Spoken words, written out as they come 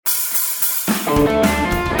All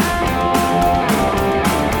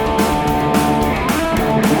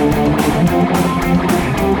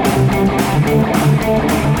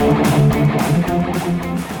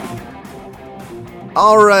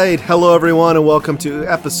right, hello everyone, and welcome to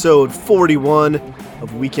episode 41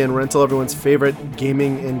 of Weekend Rental, everyone's favorite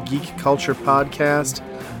gaming and geek culture podcast.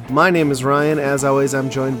 My name is Ryan. As always, I'm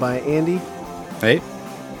joined by Andy. Hey.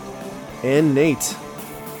 And Nate.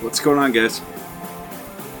 What's going on, guys?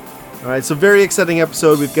 All right, so very exciting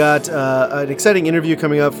episode. We've got an exciting interview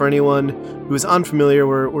coming up for anyone who is unfamiliar.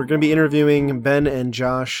 We're going to be interviewing Ben and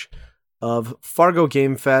Josh of Fargo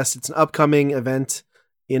Game Fest. It's an upcoming event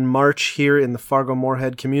in March here in the Fargo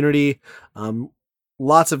Moorhead community.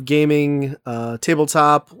 Lots of gaming,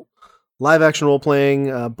 tabletop, live action role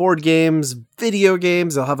playing, board games, video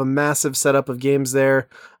games. They'll have a massive setup of games there.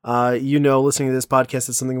 Listening to this podcast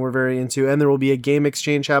is something we're very into, and there will be a game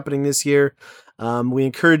exchange happening this year. We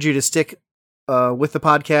encourage you to stick with the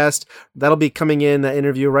podcast. That'll be coming in, that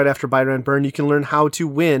interview right after Buy Rent Burn. You can learn how to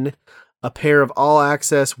win a pair of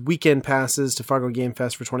all-access weekend passes to Fargo Game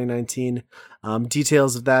Fest for 2019.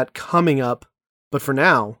 Details of that coming up. But for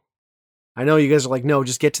now, I know you guys are like, no,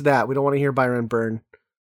 just get to that. We don't want to hear Buy Rent Burn.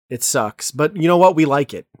 It sucks. But you know what? We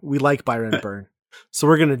like it. We like Buy Rent Burn. So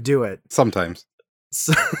we're going to do it. Sometimes.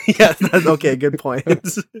 So, yeah, okay, good point.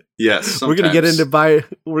 Yes, sometimes. We're going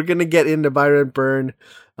to get into Buy Rent Burn.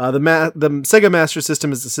 The Sega Master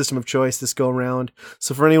System is the system of choice this go around.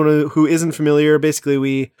 So for anyone who isn't familiar, basically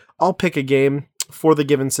we all pick a game for the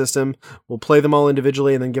given system. We'll play them all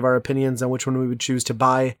individually and then give our opinions on which one we would choose to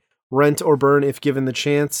buy, rent, or burn if given the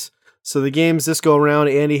chance. So the games this go around,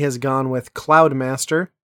 Andy has gone with Cloud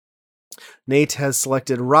Master. Nate has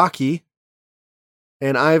selected Rocky.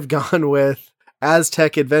 And I've gone with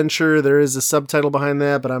Aztec Adventure. There is a subtitle behind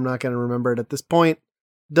that, but I'm not going to remember it at this point.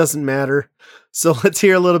 Doesn't matter. So let's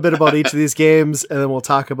hear a little bit about each of these games, and then we'll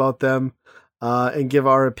talk about them and give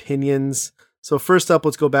our opinions. So first up,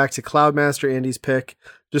 let's go back to Cloud Master, Andy's pick.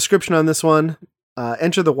 Description on this one: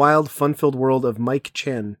 enter the wild, fun-filled world of Mike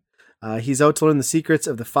Chen. He's out to learn the secrets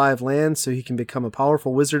of the 5 lands so he can become a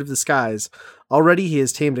powerful wizard of the skies. Already, he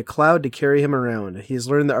has tamed a cloud to carry him around. He has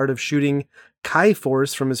learned the art of shooting Kai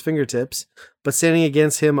Force from his fingertips, but standing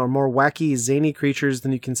against him are more wacky, zany creatures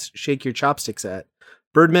than you can shake your chopsticks at.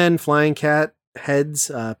 Birdmen, flying cat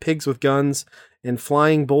heads, pigs with guns, and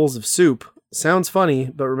flying bowls of soup. Sounds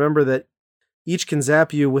funny, but remember that each can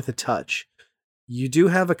zap you with a touch. You do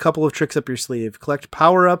have a couple of tricks up your sleeve. Collect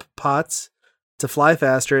power-up pots to fly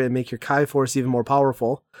faster and make your Kai Force even more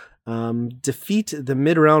powerful. Defeat the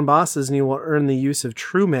mid-round bosses and you will earn the use of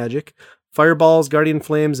true magic. Fireballs, guardian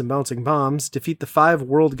flames, and bouncing bombs. Defeat the 5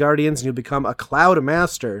 world guardians and you'll become a Cloud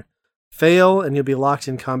Master. Fail and you'll be locked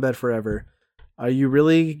in combat forever. Are you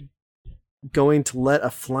really going to let a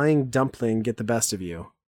flying dumpling get the best of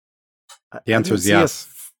you? The answer is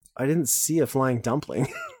yes. I didn't see a flying dumpling.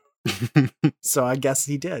 So I guess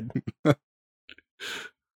he did.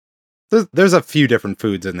 There's a few different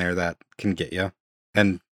foods in there that can get you,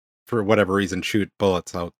 and for whatever reason, shoot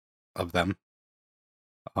bullets out of them.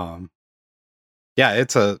 Yeah,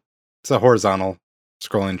 it's a horizontal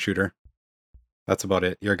scrolling shooter. That's about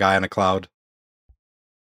it. You're a guy on a cloud.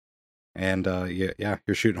 And you're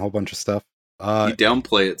shooting a whole bunch of stuff. You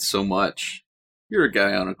downplay it so much. You're a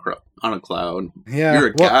guy on a cloud. Yeah, you're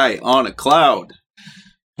a guy on a cloud.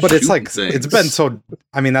 But it's like things. It's been so.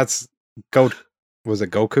 I mean, that's was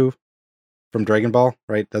it Goku from Dragon Ball?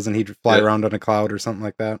 Right? Doesn't he fly around on a cloud or something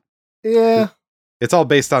like that? Yeah. It's all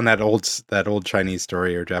based on that old Chinese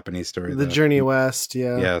story or Japanese story. The Journey West.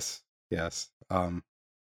 Yeah. Yes. So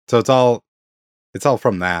it's all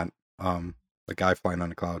from that. The guy flying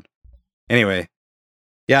on a cloud. Anyway,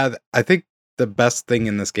 yeah, I think the best thing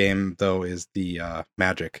in this game, though, is the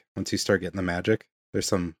magic. Once you start getting the magic, there's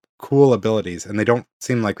some cool abilities, and they don't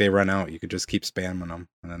seem like they run out. You could just keep spamming them,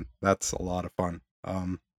 and then that's a lot of fun. I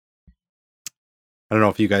don't know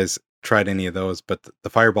if you guys tried any of those, but the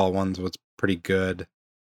fireball ones was pretty good.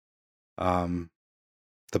 The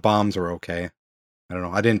bombs were okay. I don't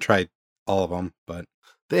know. I didn't try all of them, but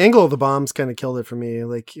the angle of the bombs kind of killed it for me.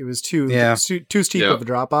 Like it was too steep of a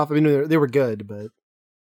drop off. I mean, they were good, but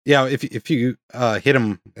yeah, if you hit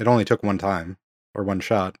them, it only took one time or one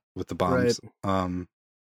shot with the bombs. Right.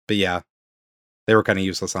 But yeah, they were kind of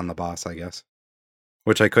useless on the boss, I guess,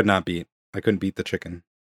 which I could not beat. I couldn't beat the chicken.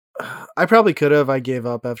 I probably could have. I gave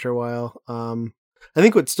up after a while. I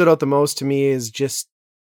think what stood out the most to me is just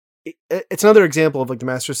it's another example of like the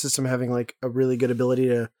Master System having like a really good ability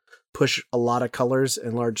to push a lot of colors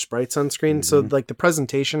and large sprites on screen. Mm-hmm. So like the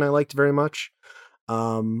presentation I liked very much.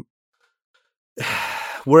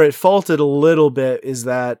 Where it faulted a little bit is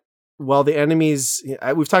that while the enemies,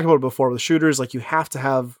 we've talked about it before with shooters, like you have to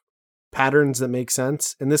have patterns that make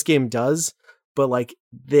sense, and this game does, but like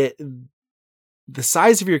the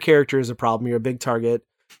size of your character is a problem. You're a big target,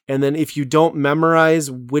 and then if you don't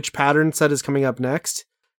memorize which pattern set is coming up next,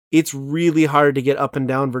 it's really hard to get up and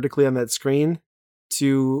down vertically on that screen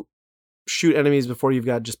to shoot enemies before you've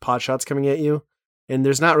got just pot shots coming at you, and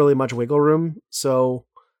there's not really much wiggle room. So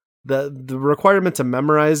the requirement to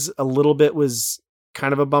memorize a little bit was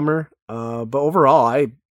kind of a bummer. But overall, I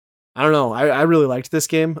don't know. I really liked this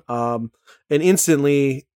game. And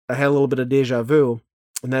instantly I had a little bit of deja vu,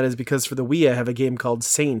 and that is because for the Wii, I have a game called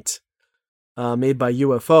Saint, made by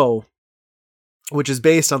UFO, which is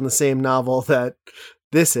based on the same novel that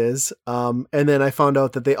this is. And then I found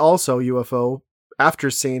out that they also, UFO,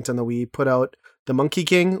 after Saint on the Wii, put out The Monkey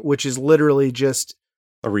King, which is literally just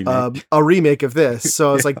A remake. a remake of this.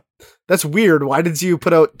 So I was like, that's weird. Why did you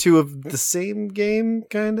put out two of the same game,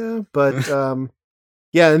 kind of? But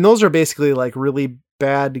yeah, and those are basically like really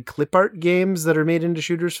bad clip art games that are made into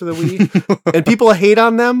shooters for the Wii. And people hate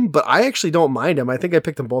on them, but I actually don't mind them. I think I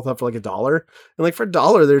picked them both up for like $1. And like for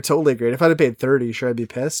 $1, they're totally great. If I'd have paid $30, sure, I'd be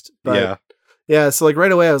pissed. But yeah, so like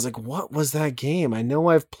right away I was like, what was that game? I know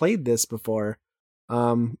I've played this before.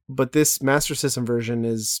 But this Master System version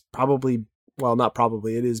is probably, well, not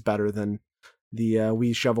probably, it is better than the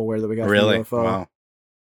Wii shovelware that we got Really? from UFO.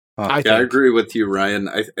 Wow. I agree with you, Ryan.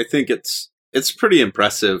 I think it's pretty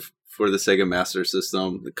impressive for the Sega Master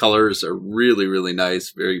System. The colors are really, really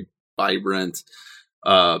nice, very vibrant.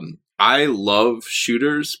 I love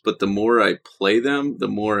shooters, but the more I play them, the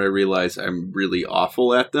more I realize I'm really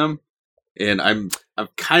awful at them. And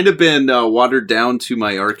I've kind of been watered down to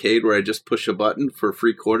my arcade where I just push a button for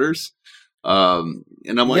free quarters. And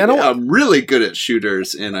I'm like, I'm really good at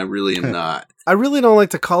shooters, and I really am not. I really don't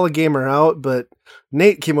like to call a gamer out, but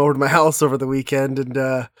Nate came over to my house over the weekend,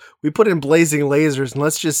 and we put in Blazing Lasers, and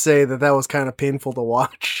let's just say that was kind of painful to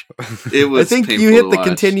watch. It was. I think you hit the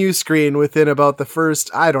continue screen within about the first,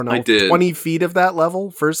 I don't know, 20 feet of that level,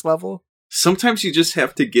 first level. Sometimes you just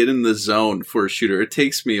have to get in the zone for a shooter. It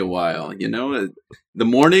takes me a while, you know. The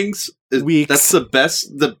mornings, weeks. That's the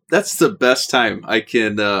best. That's the best time I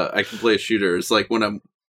can play a shooter. It's like when I'm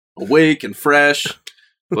awake and fresh.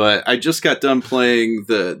 But I just got done playing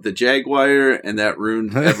the Jaguar, and that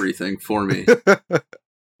ruined everything for me.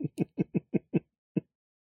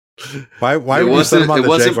 Why would you send him on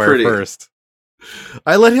the Jaguar first?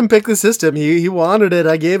 I let him pick the system. He wanted it.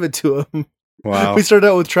 I gave it to him. Wow. We started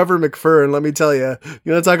out with Trevor McFern. Let me tell you,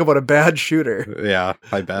 you want to talk about a bad shooter? Yeah,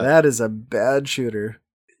 I bet. That is a bad shooter.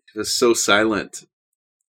 It was so silent.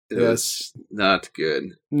 It was not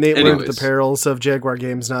good. Nate learned the perils of Jaguar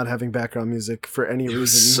games not having background music for any reason.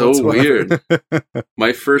 So whatsoever. Weird.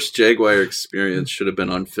 My first Jaguar experience should have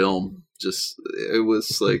been on film. Just, it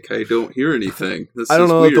was like, I don't hear anything. I don't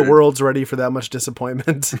know if the world's ready for that much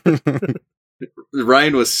disappointment.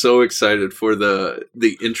 Ryan was so excited for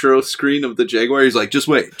the intro screen of the Jaguar. He's like, just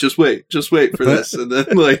wait for this. And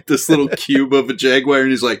then like this little cube of a Jaguar,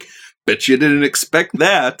 and he's like, bet you didn't expect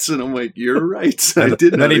that. And I'm like, you're right. I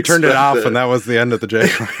did. And then he turned it off, and that was the end of the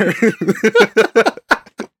Jaguar.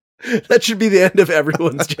 That should be the end of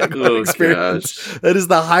everyone's Jaguar experience. Gosh. That is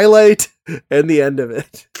the highlight and the end of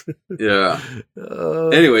it. Yeah.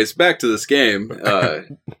 Anyways, back to this game.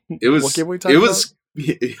 It was. What game we talking about?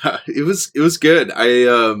 Yeah, it was good.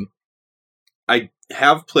 I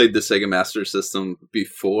have played the Sega Master System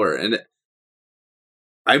before, and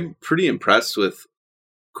I'm pretty impressed with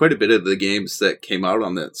quite a bit of the games that came out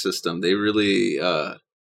on that system. They really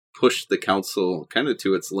pushed the console kind of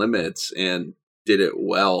to its limits and did it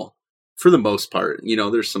well for the most part. You know,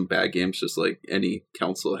 there's some bad games just like any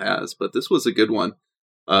console has, but this was a good one.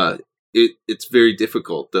 It's very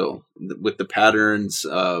difficult though with the patterns.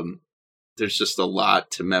 There's just a lot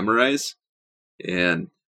to memorize, and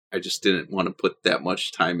I just didn't want to put that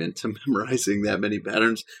much time into memorizing that many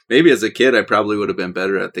patterns. Maybe as a kid, I probably would have been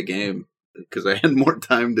better at the game because I had more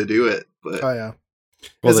time to do it. But well,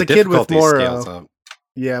 as a kid with more,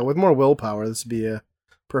 with more willpower, this would be a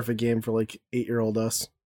perfect game for like 8-year-old us.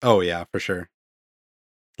 Oh yeah, for sure.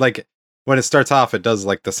 Like when it starts off, it does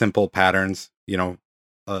like the simple patterns. You know,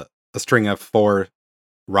 a string of 4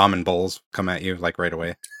 ramen bowls come at you like right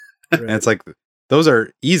away. Right. And it's like, those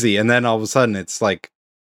are easy. And then all of a sudden it's like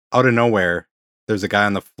out of nowhere, there's a guy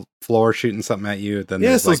on the floor shooting something at you. Then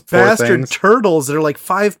there's like those bastard turtles that are like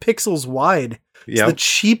 5 pixels wide. It's the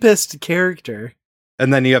cheapest character.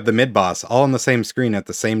 And then you have the mid boss all on the same screen at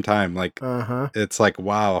the same time. Like, It's like,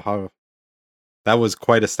 wow, that was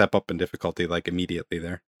quite a step up in difficulty, like immediately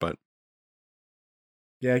there. But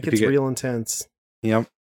yeah, it gets real intense. Yep.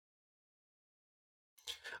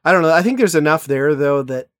 I don't know. I think there's enough there though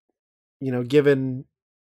that, given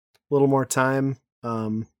a little more time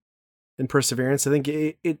and perseverance, I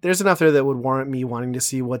think there's enough there that would warrant me wanting to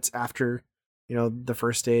see what's after, the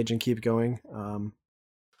first stage and keep going.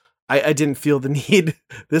 I didn't feel the need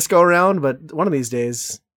this go around, but one of these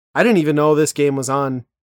days, I didn't even know this game was on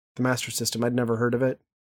the Master System. I'd never heard of it.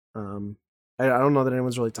 I don't know that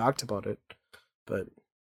anyone's really talked about it, but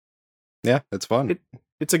yeah, it's fun.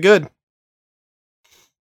 It's a good.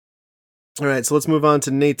 All right, so let's move on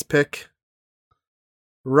to Nate's pick.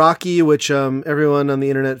 Rocky, which everyone on the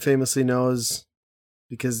internet famously knows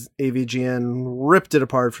because AVGN ripped it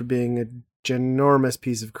apart for being a ginormous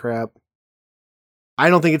piece of crap. I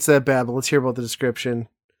don't think it's that bad, but let's hear about the description.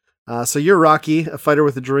 So you're Rocky, a fighter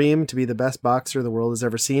with a dream to be the best boxer the world has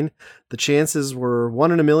ever seen. The chances were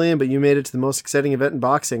 1 in a million, but you made it to the most exciting event in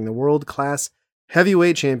boxing, the world-class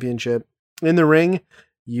heavyweight championship. In the ring,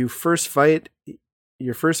 your first fight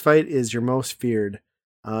is your most feared.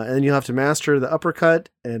 And then you'll have to master the uppercut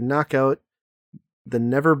and knock out the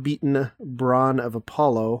never-beaten brawn of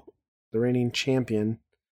Apollo, the reigning champion.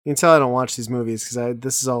 You can tell I don't watch these movies because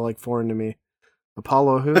this is all like foreign to me.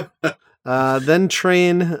 Apollo who? Then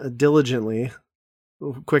train diligently.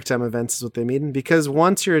 QuickTime events is what they mean. Because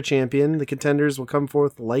once you're a champion, the contenders will come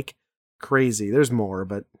forth like crazy. There's more,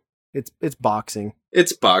 but it's boxing.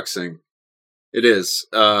 It's boxing. It is.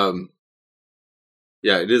 Yeah,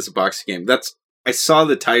 it is a boxing game. I saw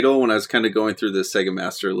the title when I was kind of going through the Sega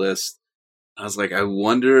Master list. I was like, I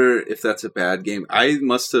wonder if that's a bad game. I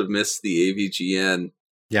must have missed the AVGN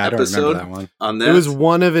episode. I don't remember that one. On that. It was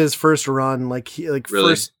one of his first run, really?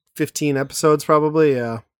 First 15 episodes, probably.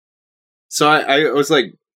 Yeah. So I was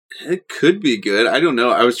like, it could be good. I don't know.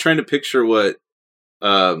 I was trying to picture what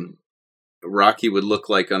Rocky would look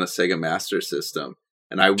like on a Sega Master System,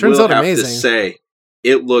 and I will have to say,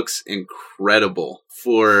 it looks incredible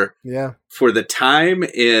for the time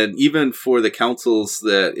and even for the consoles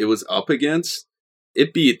that it was up against.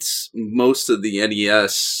 It beats most of the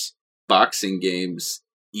NES boxing games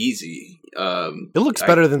easy. It looks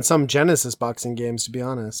better than some Genesis boxing games, to be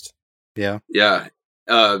honest. Yeah. Yeah.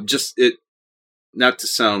 Not to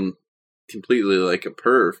sound completely like a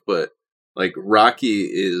perv, but like Rocky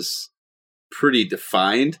is pretty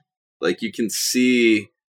defined. Like you can see,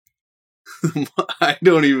 I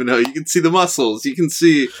don't even know. You can see the muscles. You can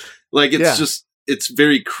see, like, it's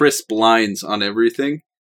very crisp lines on everything.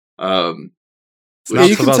 You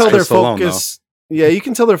can tell their focus. You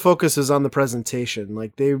can tell their focus is on the presentation.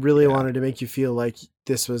 Like they really wanted to make you feel like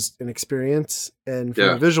this was an experience. And from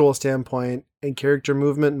a visual standpoint and character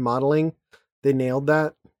movement and modeling, they nailed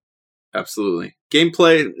that. Absolutely.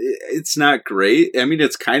 Gameplay, it's not great. I mean,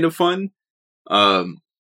 it's kind of fun,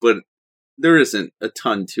 but there isn't a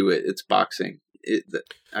ton to it. It's boxing.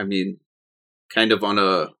 Kind of on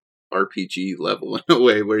a RPG level in a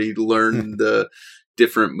way where you learn the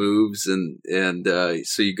different moves and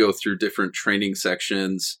so you go through different training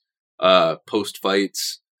sections, post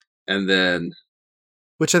fights, and then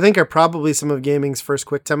which I think are probably some of gaming's first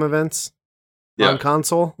QuickTime events on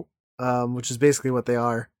console, which is basically what they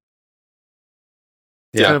are.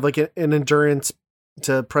 It's kind of like an endurance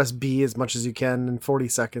to press B as much as you can in 40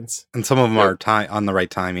 seconds. And some of them are on the right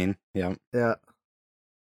timing. Yeah. Yeah.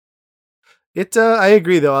 I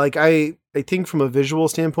agree though. Like I think from a visual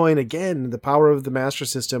standpoint, again, the power of the Master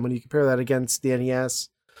System, when you compare that against the NES,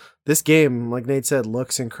 this game, like Nate said,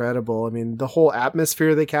 looks incredible. I mean, the whole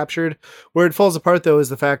atmosphere they captured. Where it falls apart though is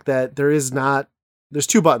the fact that there's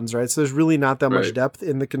 2 buttons, right? So there's really not that much depth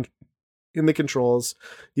in the controls.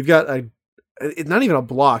 You've got it's not even a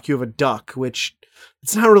block. You have a duck, which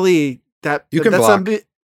it's not really that. You can block.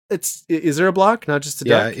 Is there a block? Not just a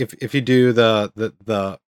duck? Yeah, if you do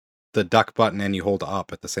the duck button and you hold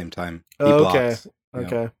up at the same time, he blocks.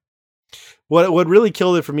 Okay. What really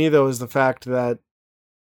killed it for me though is the fact that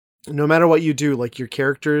no matter what you do, like your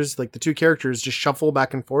characters, like the 2 characters just shuffle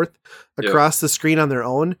back and forth across the screen on their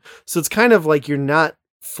own. So it's kind of like you're not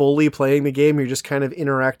fully playing the game. You're just kind of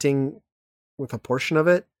interacting with a portion of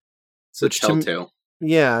it. So Telltale.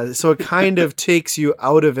 So it kind of takes you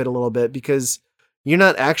out of it a little bit because you're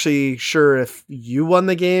not actually sure if you won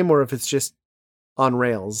the game or if it's just on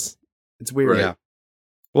rails. It's weird. Right. Yeah.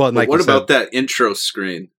 Well, and like what about that intro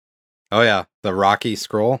screen? Oh yeah, the Rocky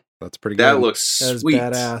scroll. That's pretty good. That looks sweet.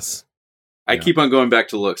 Badass. I keep on going back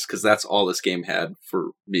to looks because that's all this game had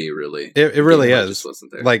for me. Really, it really is. Just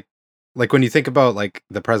wasn't there. Like when you think about like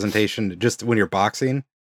the presentation, just when you're boxing,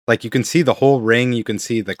 like you can see the whole ring, you can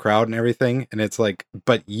see the crowd and everything, and it's like,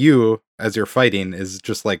 but you as you're fighting is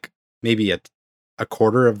just like maybe a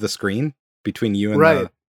quarter of the screen between you and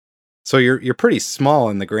so you're pretty small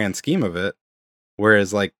in the grand scheme of it,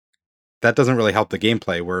 Whereas like that doesn't really help the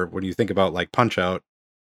gameplay. Where when you think about like Punch Out,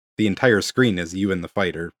 the entire screen is you and the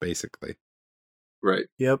fighter basically. Right.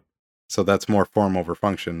 Yep. So that's more form over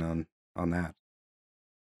function on that.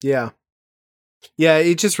 Yeah. Yeah,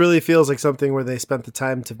 it just really feels like something where they spent the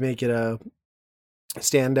time to make it a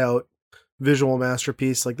standout visual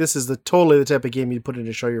masterpiece. Like this is totally the type of game you'd put in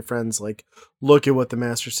to show your friends, like, look at what the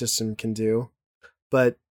Master System can do.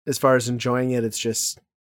 But as far as enjoying it, it's just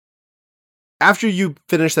after you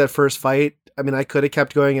finish that first fight, I mean, I could have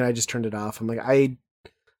kept going and I just turned it off. I'm like,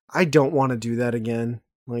 I don't want to do that again.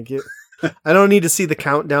 Like it, I don't need to see the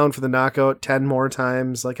countdown for the knockout 10 more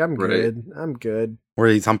times. Like I'm good. Right. I'm good. Where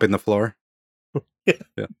he's humping the floor.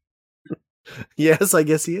 Yeah. Yes, I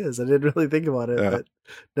guess he is. I didn't really think about it, but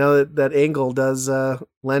now that angle does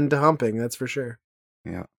lend to humping, that's for sure.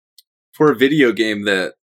 Yeah. For a video game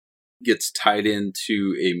that gets tied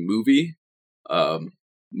into a movie,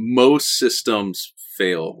 most systems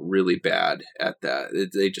fail really bad at that.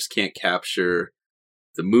 They just can't capture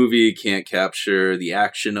the movie, can't capture the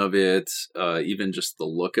action of it, even just the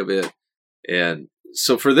look of it. And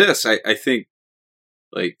so for this, I think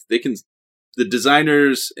like the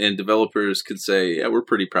designers and developers could say, yeah, we're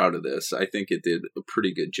pretty proud of this. I think it did a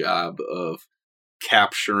pretty good job of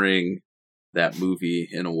capturing that movie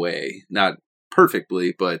in a way, not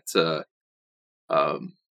perfectly, but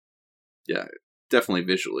yeah, definitely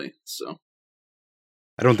visually. So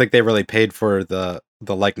I don't think they really paid for the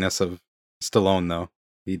likeness of Stallone though.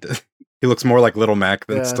 He looks more like Little Mac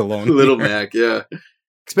than Stallone. Little Mac, yeah.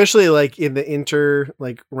 Especially like in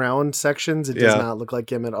the round sections, it does not look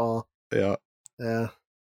like him at all. Yeah. Yeah.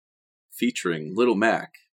 Featuring Little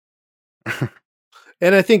Mac.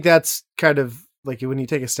 And I think that's kind of like when you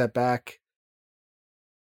take a step back,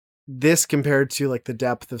 this compared to like the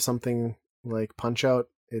depth of something like Punch Out,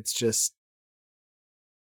 it's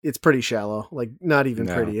pretty shallow. Like not even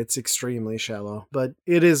pretty. It's extremely shallow, but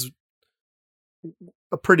it is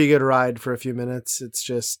a pretty good ride for a few minutes. It's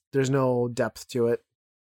just, there's no depth to it.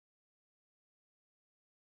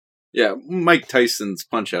 Yeah, Mike Tyson's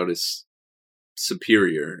Punch Out is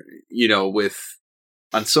superior,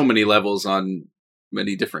 on so many levels, on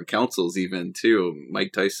many different consoles even too.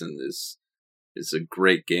 Mike Tyson is a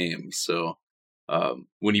great game. So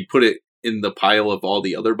when you put it in the pile of all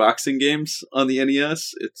the other boxing games on the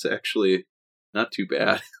NES, it's actually not too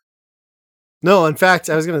bad. No, in fact,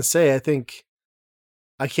 I was going to say,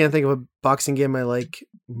 I can't think of a boxing game I like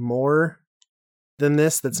more than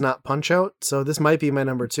this that's not Punch Out. So this might be my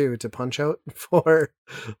number 2 to Punch Out for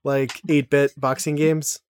like 8-bit boxing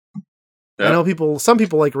games. Yeah. I know some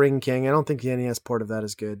people like Ring King. I don't think the NES port of that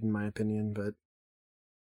is good in my opinion, but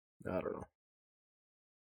I don't know.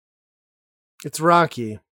 It's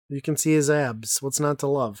Rocky. You can see his abs. What's not to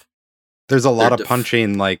love? There's a lot of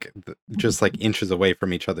punching like just like inches away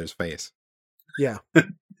from each other's face. Yeah.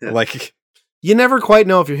 Like you never quite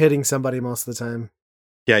know if you're hitting somebody most of the time.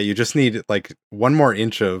 Yeah, you just need like one more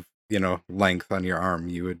inch of, length on your arm.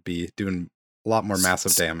 You would be doing a lot more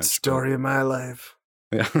massive damage. Story of my life.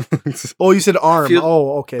 Yeah. Oh, you said arm.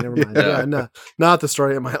 Okay, never mind. Yeah, no, not the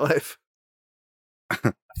story of my life.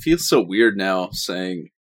 I feel so weird now saying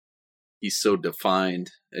he's so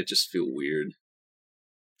defined. It just feels weird.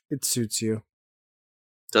 It suits you.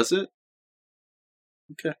 Does it?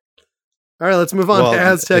 Okay. All right, let's move on to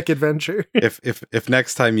Aztec Adventure. If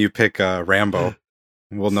next time you pick Rambo,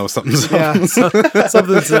 we'll know something's up. Yeah,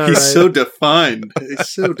 something's not He's right. so defined. He's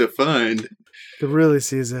so defined. Could really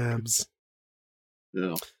see his abs.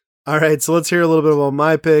 Yeah. All right, so let's hear a little bit about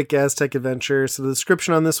my pick, Aztec Adventure. So the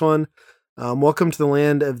description on this one: welcome to the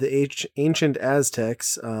land of the ancient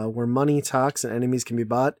Aztecs, where money talks and enemies can be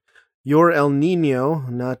bought. You're El Nino,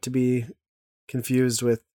 not to be confused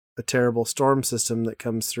with a terrible storm system that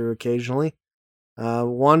comes through occasionally.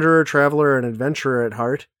 Wanderer, traveler, and adventurer at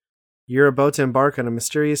heart. You're about to embark on a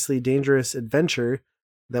mysteriously dangerous adventure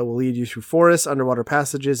that will lead you through forests, underwater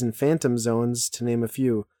passages, and phantom zones, to name a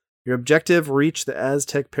few. Your objective: reach the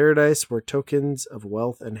Aztec paradise where tokens of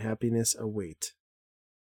wealth and happiness await.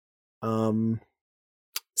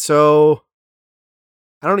 So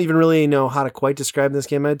I don't even really know how to quite describe this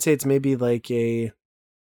game. I'd say it's maybe like a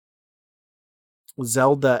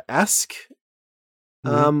Zelda-esque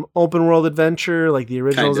open world adventure, like the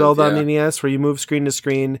original Zelda on the NES, where you move screen to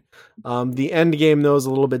screen. The end game, though, is a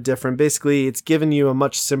little bit different. Basically, it's given you a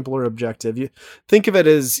much simpler objective. You think of it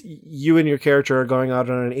as you and your character are going out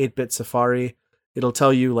on an 8-bit safari. It'll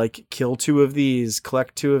tell you, like, kill 2 of these,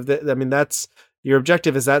 collect 2 of that. I mean, that's your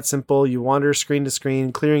objective is that simple. You wander screen to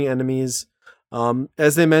screen, clearing enemies.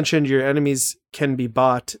 As they mentioned, your enemies can be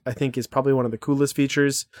bought. I think is probably one of the coolest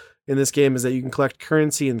features in this game, is that you can collect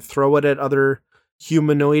currency and throw it at other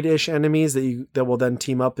humanoid-ish enemies that will then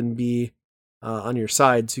team up and be on your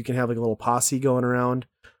side, so you can have like a little posse going around.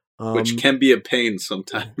 Which can be a pain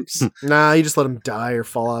sometimes. Nah, you just let them die or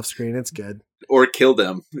fall off screen. It's good. Or kill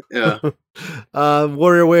them. Yeah.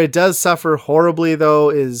 Where it does suffer horribly,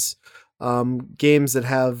 though, is games that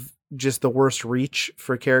have just the worst reach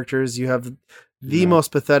for characters. You have the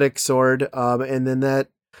most pathetic sword, and then that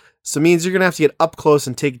means you're going to have to get up close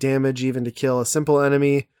and take damage even to kill a simple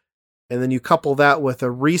enemy. And then you couple that with a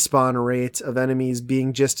respawn rate of enemies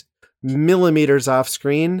being just millimeters off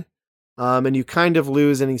screen. And you kind of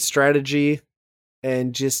lose any strategy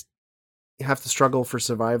and just have to struggle for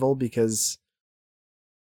survival because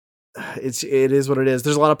it is what it is.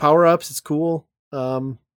 There's a lot of power-ups. It's cool. I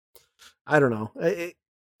don't know.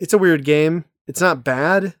 It's a weird game. It's not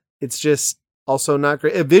bad. It's just also not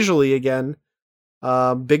great. Visually, again,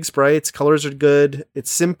 big sprites, colors are good.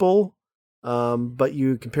 It's simple, but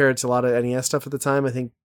you compare it to a lot of NES stuff at the time, I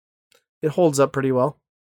think it holds up pretty well.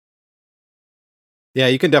 Yeah,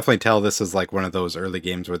 you can definitely tell this is like one of those early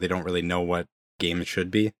games where they don't really know what game it should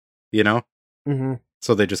be, you know? Mm-hmm.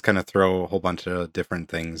 So they just kind of throw a whole bunch of different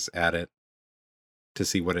things at it to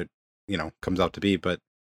see what it, comes out to be. But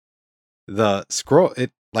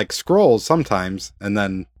it like scrolls sometimes, and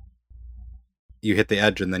then you hit the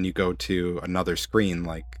edge and then you go to another screen,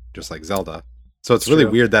 just like Zelda. So it's really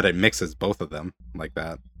weird that it mixes both of them like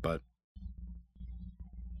that, but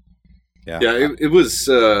yeah. Yeah, it was...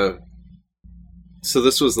 So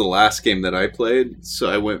this was the last game that I played. So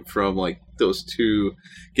I went from like those two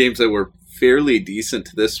games that were fairly decent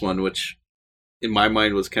to this one, which in my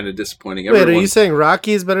mind was kind of disappointing. Wait, are you saying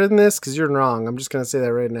Rocky is better than this? Because you're wrong. I'm just going to say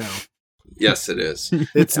that right now. Yes, it is.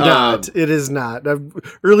 It's not. It is not.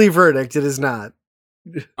 Early verdict, it is not.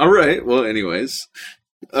 All right. Well, anyways.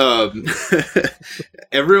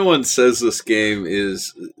 Everyone says this game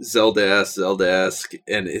is Zelda-esque,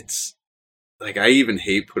 and it's like, I even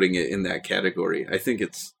hate putting it in that category. I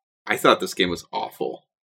thought this game was awful.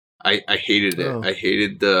 I hated it. I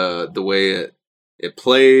hated the way it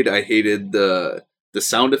played. I hated the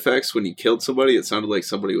sound effects when you killed somebody. It sounded like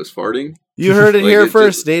somebody was farting. You heard it here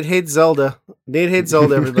first. Nate hates Zelda. Nate hates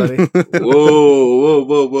Zelda, everybody. Whoa.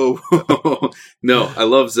 No, I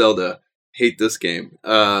love Zelda. Hate this game.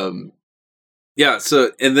 Yeah,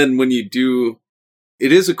 so, and then when you do,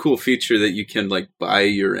 it is a cool feature that you can like buy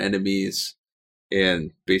your enemies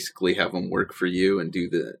and basically have them work for you and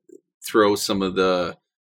throw some of the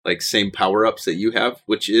like same power-ups that you have,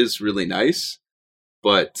 which is really nice.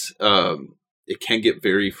 But it can get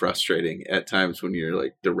very frustrating at times when you're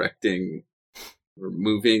like directing or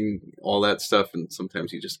moving all that stuff, and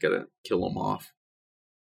sometimes you just gotta kill them off.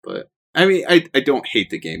 But I mean, I don't hate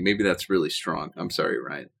the game. Maybe that's really strong. I'm sorry,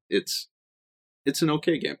 Ryan. It's an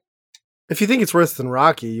okay game. If you think it's worse than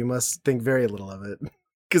Rocky, you must think very little of it.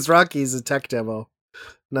 Because Rocky's a tech demo,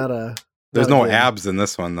 not a... There's no abs in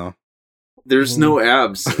this one, though. There's no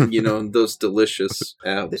abs, those delicious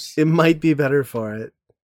abs. It might be better for it.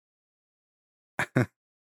 I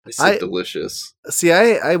said delicious. See,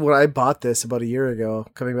 when I bought this about a year ago,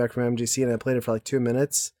 coming back from MGC, and I played it for like 2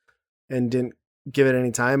 minutes and didn't give it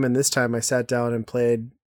any time. And this time I sat down and played.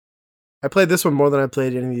 I played this one more than I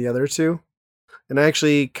played any of the other two. And I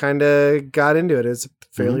actually kind of got into it. It's a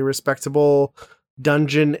fairly respectable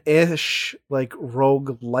dungeon-ish, like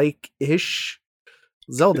rogue-like-ish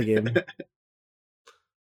Zelda game. And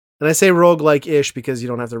I say rogue-like-ish because you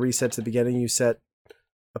don't have to reset to the beginning. You set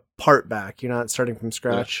a part back. You're not starting from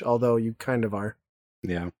scratch, although you kind of are.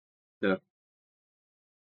 Yeah.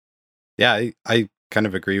 I kind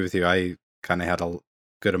of agree with you. I kind of had a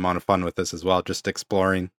good amount of fun with this as well, just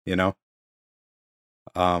exploring, I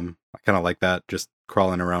kind of like that, just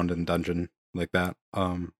crawling around in dungeon like that.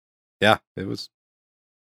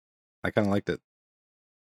 I kind of liked it.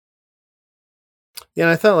 Yeah,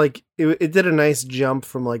 and I thought like it did a nice jump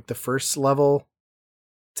from like the first level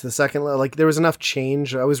to the second level. Like there was enough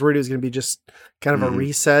change. I was worried it was going to be just kind of a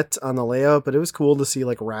reset on the layout, but it was cool to see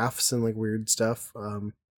like rafts and like weird stuff.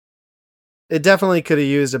 It definitely could have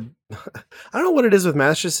used I don't know what it is with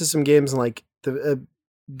Master System games and like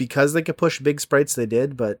because they could push big sprites, they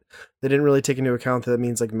did, but they didn't really take into account that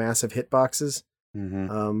means like massive hitboxes.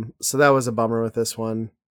 So that was a bummer with this one.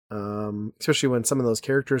 Especially when some of those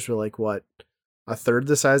characters were like what, a third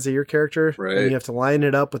the size of your character, right? And you have to line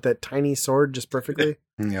it up with that tiny sword just perfectly.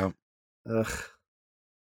 Yeah. Ugh.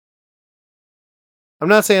 I'm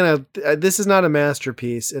not saying this is not a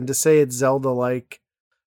masterpiece, and to say it's Zelda-like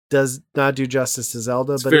does not do justice to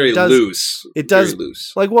Zelda. It's but very it does loose. It does very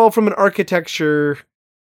loose. Like, well, from an architecture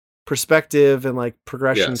perspective and like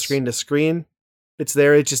progression Yes. screen to screen, It's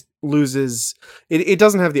there. It just loses. It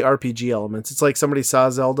doesn't have the RPG elements. It's like somebody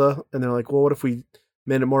saw Zelda and they're like, well, what if we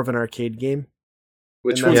made it more of an arcade game?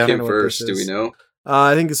 Which And one that's came kinda what this first? Do we is. know?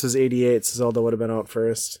 I think this was 88, so Zelda would have been out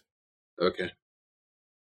first. Okay.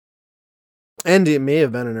 And it may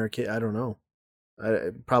have been an arcade. I don't know.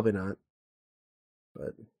 Probably not.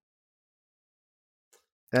 But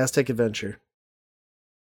Aztec Adventure.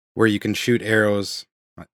 Where you can shoot arrows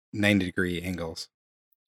at 90-degree angles.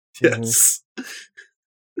 Yes.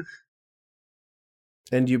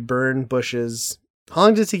 And you burn bushes. How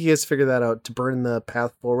long did it take you guys to figure that out, to burn the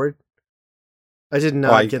path forward? I did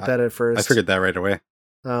not get that at first. I figured that right away.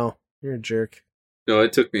 Oh, you're a jerk. No,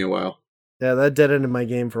 it took me a while. Yeah, that dead ended my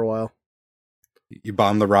game for a while. You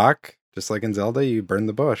bomb the rock, just like in Zelda, you burn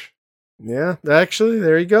the bush. Yeah, actually,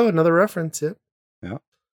 there you go. Another reference. Yep. Yeah.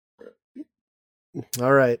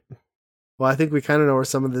 All right. Well, I think we kind of know where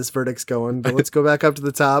some of this verdict's going, but let's go back up to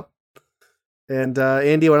the top. And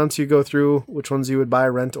Andy, why don't you go through which ones you would buy,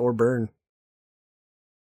 rent, or burn?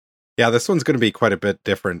 Yeah, this one's going to be quite a bit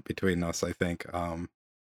different between us, I think.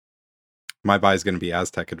 My buy is going to be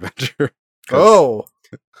Aztec Adventure. Oh,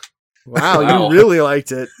 wow, Wow. you really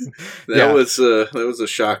liked it. That was a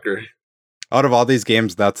shocker. Out of all these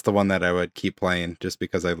games, that's the one that I would keep playing, just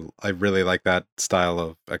because I really like that style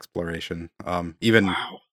of exploration. Even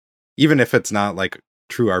Wow. if it's not like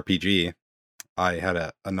true RPG, I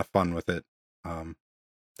had enough fun with it.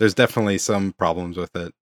 There's definitely some problems with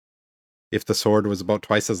it. If the sword was about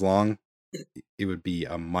twice as long, it would be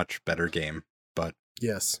a much better game. But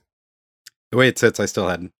Yes. the way it sits, I still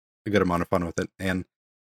had a good amount of fun with it. And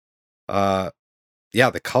yeah,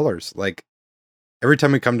 the colors, like every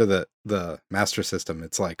time we come to the Master System,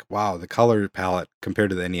 it's like, wow, the color palette compared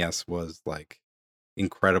to the NES was like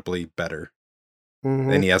incredibly better. Mhm.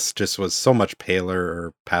 The NES just was so much paler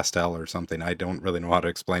or pastel or something. I don't really know how to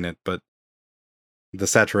explain it, but the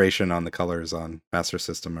saturation on the colors on Master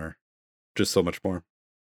System are just so much more.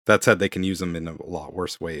 That said, they can use them in a lot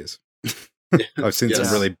worse ways. I've seen some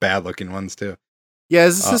Yes. really bad looking ones too. Yeah,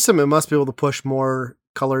 as a system, it must be able to push more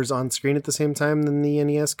colors on screen at the same time than the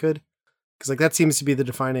NES could. Because like that seems to be the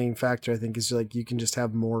defining factor, I think, is like you can just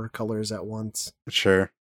have more colors at once.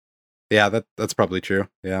 Sure. Yeah, that's probably true.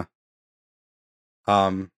 Yeah.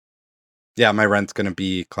 Yeah, my rent's gonna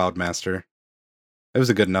be Cloudmaster. It was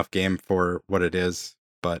a good enough game for what it is,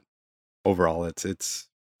 but overall it's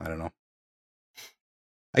I don't know.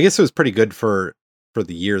 I guess it was pretty good for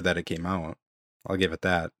the year that it came out. I'll give it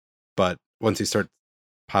that. But once you start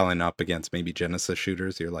piling up against maybe Genesis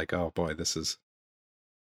shooters, you're like, oh boy, this is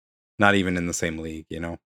not even in the same league, you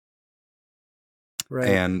know? Right.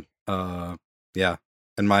 And yeah.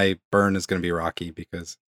 And my burn is gonna be Rocky,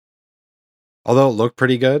 because although it looked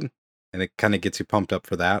pretty good and it kind of gets you pumped up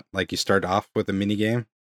for that, like you start off with a mini game,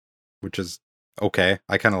 which is okay.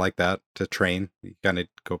 I kind of like that to train. You kind of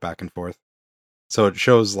go back and forth. So it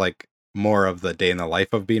shows like more of the day in the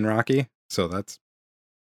life of being Rocky. So that's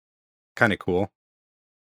kind of cool.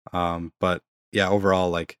 But yeah, overall,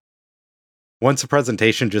 like once the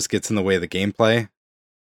presentation just gets in the way of the gameplay,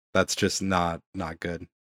 that's just not good.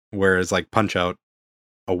 Whereas like Punch Out,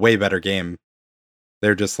 a way better game,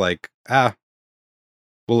 they're just like, we'll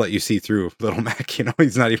let you see through Little Mac, you know,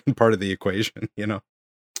 he's not even part of the equation, you know?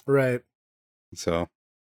 Right. So,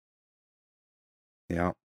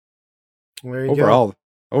 yeah. There you go.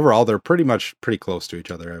 Overall, they're pretty close to each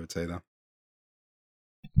other, I would say, though.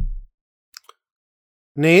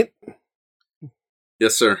 Nate,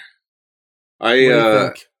 Yes, sir. what do you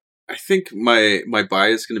think? I think my buy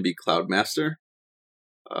is going to be Cloudmaster.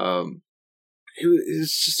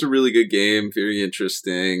 It's just a really good game, very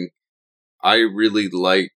interesting. I really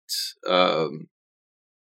liked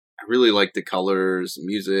the colors,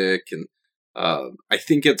 music, and I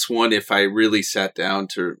think it's one, if I really sat down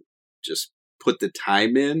to just put the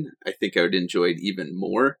time in, I think I would enjoy it even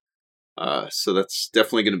more. So that's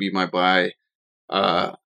definitely going to be my buy.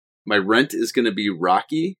 My rent is going to be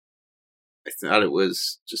Rocky. I thought it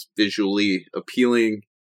was just visually appealing,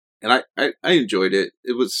 and I enjoyed it.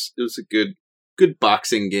 It was a good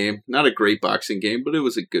boxing game. Not a great boxing game, but it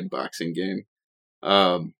was a good boxing game.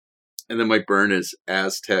 And then my burn is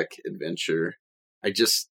Aztec Adventure. I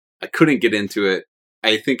couldn't get into it.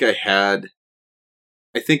 I think I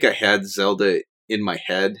had Zelda in my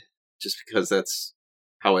head just because that's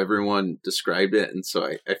how everyone described it, and so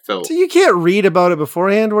I felt. So you can't read about it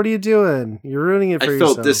beforehand. What are you doing? You're ruining it for I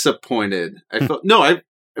yourself. felt disappointed. I've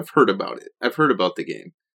heard about it. I've heard about the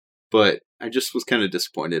game, but I just was kind of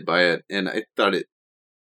disappointed by it, and I thought it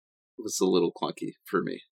was a little clunky for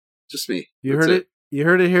me. Just me. You That's heard it. You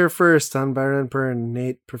heard it here first on Byron Pern.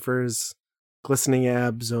 Nate prefers glistening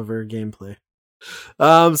abs over gameplay.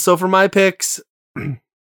 So for my picks, I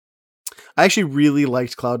actually really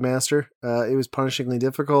liked Cloudmaster. It was punishingly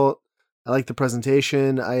difficult. I like the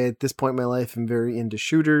presentation. At this point in my life, am very into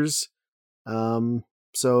shooters.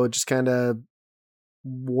 So it just kind of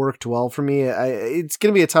worked well for me. It's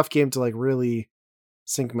going to be a tough game to like really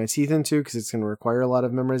sink my teeth into because it's going to require a lot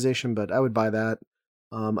of memorization, but I would buy that.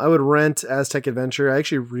 I would rent Aztec Adventure. I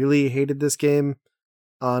actually really hated this game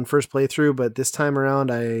on first playthrough, but this time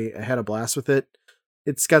around I had a blast with it.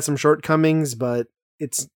 It's got some shortcomings, but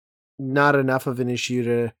it's not enough of an issue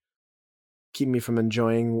to keep me from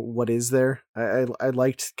enjoying what is there. I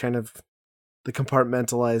liked kind of the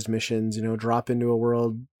compartmentalized missions, drop into a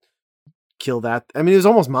world, kill that. I mean, it was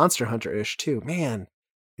almost Monster Hunter-ish too. Man,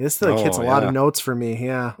 this hits a lot of notes for me.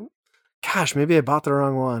 Yeah. Gosh, maybe I bought the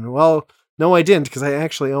wrong one. Well, no, I didn't because I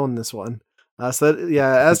actually own this one.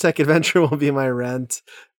 Aztec Adventure will be my rent.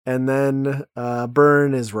 And then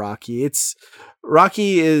Burn is Rocky.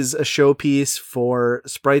 Rocky is a showpiece for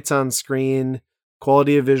sprites on screen,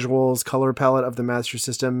 quality of visuals, color palette of the Master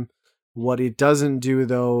System. What it doesn't do,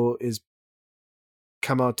 though, is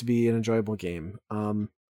come out to be an enjoyable game,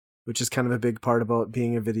 which is kind of a big part about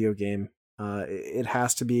being a video game. It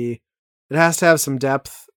has to have some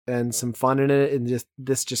depth and some fun in it, and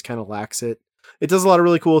this just kind of lacks it. It does a lot of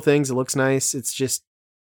really cool things. It looks nice. It's just,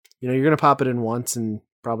 you're going to pop it in once and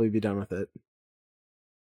probably be done with it.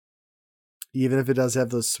 Even if it does have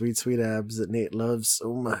those sweet, sweet abs that Nate loves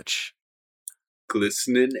so much.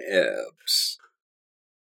 Glistening abs.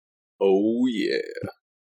 Oh, yeah.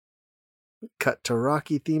 Cut to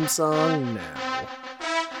Rocky theme song now.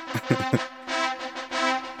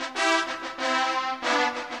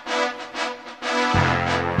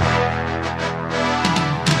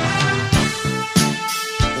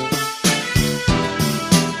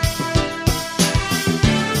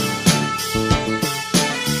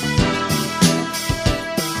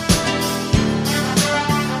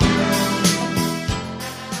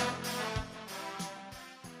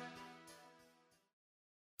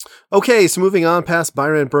 Okay, so moving on past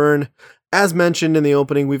Byron Byrne. As mentioned in the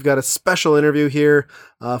opening, we've got a special interview here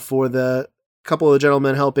for the couple of the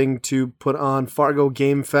gentlemen helping to put on Fargo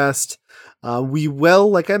Game Fest. We will,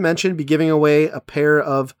 like I mentioned, be giving away a pair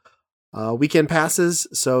of weekend passes,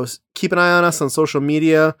 so keep an eye on us on social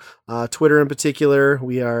media, Twitter in particular.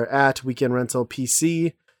 We are at Weekend Rental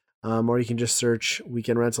PC, or you can just search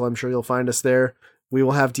Weekend Rental. I'm sure you'll find us there. We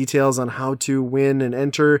will have details on how to win and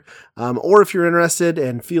enter, or if you're interested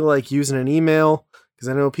and feel like using an email, because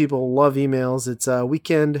I know people love emails, it's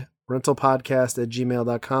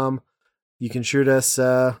weekendrentalpodcast@gmail.com. You can shoot us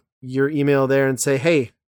your email there and say,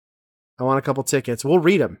 hey, I want a couple tickets. We'll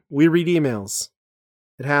read them. We read emails.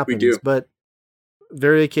 It happens, we do. But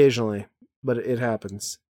very occasionally, but it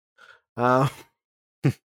happens.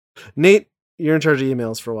 Nate, you're in charge of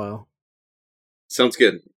emails for a while. Sounds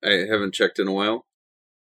good. I haven't checked in a while.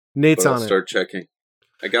 Nate's on I'll start checking.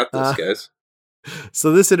 I got this, guys.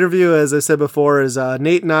 So this interview, as I said before, is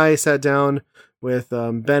Nate and I sat down with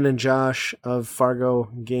Ben and Josh of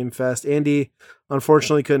Fargo Game Fest. Andy,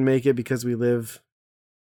 unfortunately, couldn't make it because we live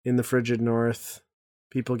in the frigid north.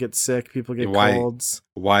 People get sick. People get colds.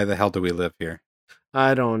 Why the hell do we live here?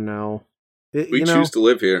 I don't know. We choose to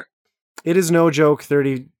live here. It is no joke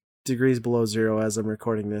 30 degrees below zero as I'm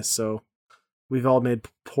recording this, so we've all made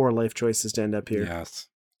poor life choices to end up here. Yes.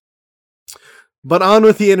 But on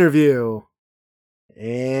with the interview.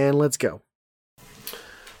 And let's go.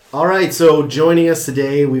 All right, so joining us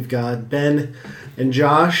today, we've got Ben and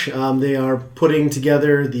Josh. They are putting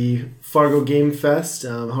together the Fargo Game Fest.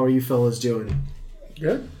 How are you fellas doing?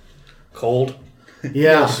 Good. Cold.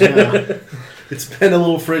 Yeah. It's been a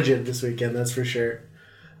little frigid this weekend, that's for sure.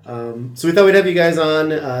 So we thought we'd have you guys on.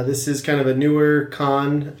 This is kind of a newer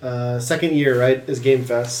con. Second year, right, as Game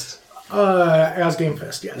Fest? As Game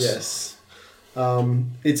Fest, yes. Yes.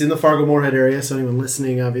 It's in the Fargo-Moorhead area, so anyone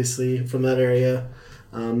listening, obviously, from that area,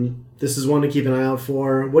 this is one to keep an eye out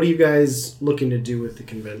for. What are you guys looking to do with the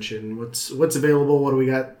convention? What's available? What do we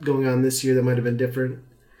got going on this year that might have been different?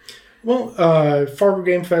 Well, Fargo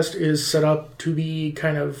Game Fest is set up to be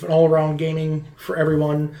kind of an all-around gaming for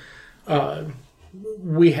everyone.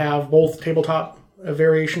 We have both tabletop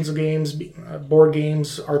variations of games, board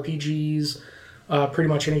games, RPGs, pretty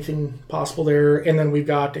much anything possible there. And then we've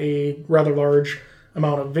got a rather large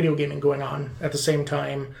amount of video gaming going on at the same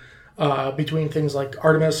time, between things like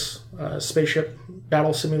Artemis, spaceship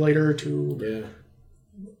battle simulator, to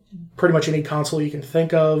pretty much any console you can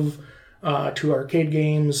think of, to arcade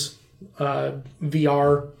games,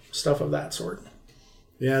 VR, stuff of that sort.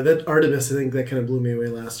 Yeah, that Artemis, I think that kind of blew me away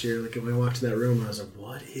last year. Like when I walked in that room, I was like,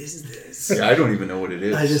 "What is this?" Yeah, I don't even know what it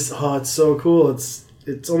is. It's so cool.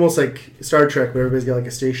 It's almost like Star Trek, where everybody's got like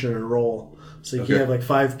a station and a role. So you can have like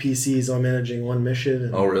 5 PCs all managing one mission.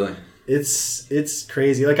 And oh, really? It's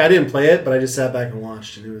crazy. Like I didn't play it, but I just sat back and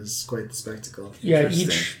watched, and it was quite the spectacle. Yeah,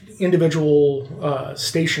 each individual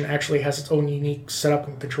station actually has its own unique setup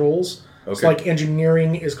and controls. Okay. So like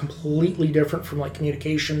engineering is completely different from like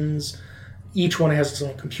communications. Each one has its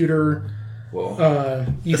own computer. Whoa.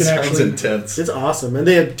 You that can sounds actually intense. It's awesome. And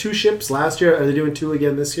they had 2 ships last year. Are they doing 2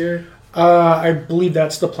 again this year? I believe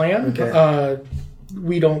that's the plan. Okay.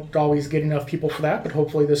 We don't always get enough people for that, but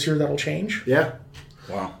hopefully this year that'll change. Yeah.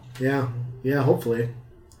 Wow. Yeah, hopefully.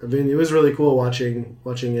 I mean, it was really cool watching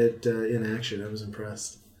it in action. I was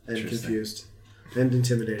impressed and confused and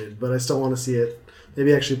intimidated, but I still want to see it.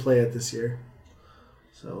 Maybe actually play it this year.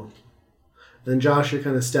 So, then Josh, you're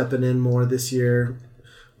kind of stepping in more this year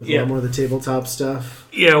with a lot more of the tabletop stuff.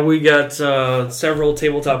 Yeah, we got several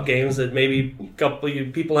tabletop games that maybe a couple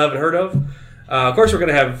of people haven't heard of. Of course, we're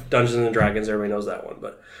going to have Dungeons and Dragons. Everybody knows that one,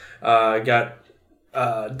 but got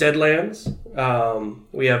Deadlands.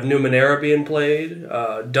 We have Numenera being played.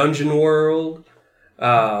 Dungeon World.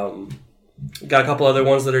 Got a couple other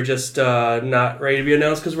ones that are just not ready to be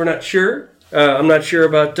announced because we're not sure. I'm not sure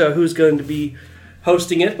about who's going to be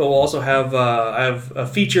hosting it, but we'll also have I have a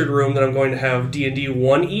featured room that I'm going to have D&D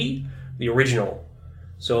 1E, the original.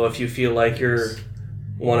 So if you feel like you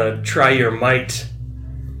want to try your might,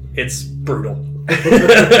 it's brutal.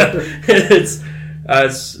 It's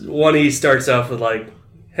 1E starts off with like,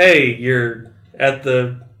 hey, you're at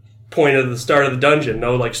the point of the start of the dungeon,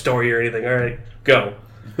 no like story or anything. All right, go.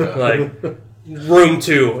 Like room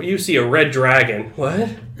 2, you see a red dragon. What?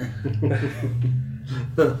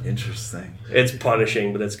 Interesting. It's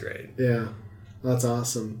punishing, but it's great. Yeah, that's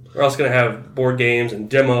awesome. We're also going to have board games and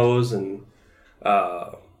demos and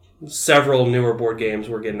several newer board games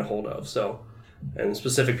we're getting a hold of. So, and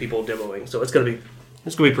specific people demoing. So it's gonna be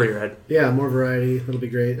pretty rad. Yeah, more variety. That'll be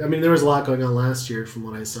great. I mean, there was a lot going on last year from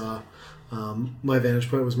what I saw. My vantage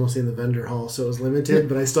point was mostly in the vendor hall, so it was limited,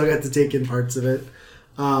 but I still got to take in parts of it.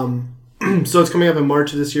 So it's coming up in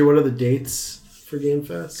March of this year. What are the dates for Game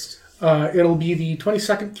Fest? It'll be the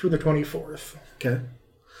 22nd through the 24th. Okay.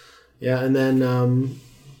 Yeah, and then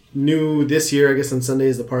new this year, I guess on Sunday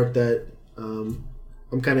is the part that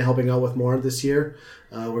I'm kind of helping out with more this year.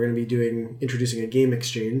 We're going to be introducing a game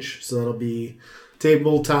exchange. So that'll be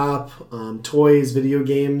tabletop, toys, video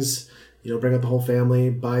games, bring up the whole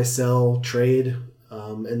family, buy, sell, trade,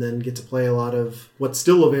 and then get to play a lot of what's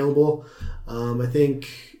still available. I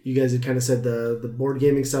think you guys had kind of said the board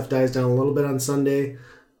gaming stuff dies down a little bit on Sunday,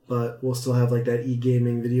 but we'll still have like that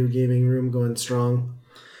e-gaming, video gaming room going strong.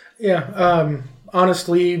 Yeah,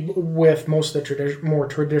 honestly, with most of the more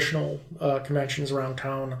traditional conventions around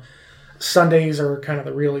town, Sundays are kind of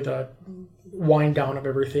the wind down of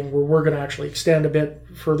everything, where we're going to actually extend a bit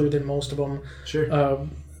further than most of them. Sure.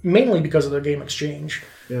 Mainly because of the game exchange,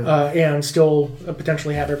 and still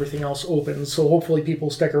potentially have everything else open. So hopefully people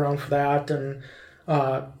stick around for that, and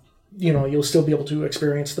you'll still be able to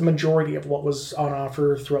experience the majority of what was on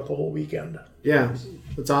offer throughout the whole weekend. Yeah,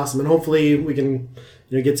 that's awesome, and hopefully we can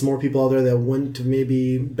get some more people out there that wouldn't have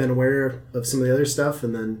maybe been aware of some of the other stuff,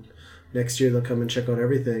 and then next year they'll come and check out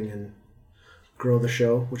everything and grow the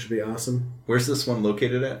show, which would be awesome. Where's this one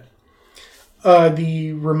located at?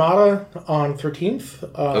 The Ramada on 13th.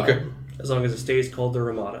 Okay. As long as it stays called the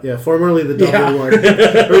Ramada. Yeah, formerly the Doublewood.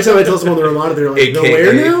 Every time I tell someone the Ramada, they're like, "No,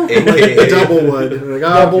 where now?" I'm like, the Doublewood. Like,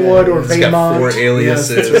 Doublewood or It's got 4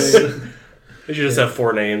 aliases. Yes, that's right. They should just have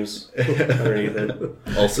 4 names underneath it.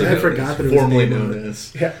 Also, I forgot that it was formerly named known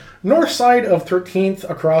as. Yeah, north side of 13th,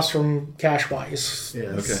 across from Cashwise.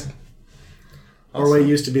 Yes. Okay. Or what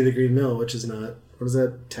used to be the Green Mill, which is not. What is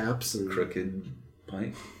that? Taps and Crooked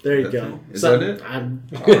Pint. There you That go. thing? Is that it? I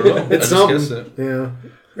don't know. It's I something. just guessed it. Yeah.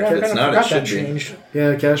 Yeah, I If it's kind of not, it forgot that should be. changed.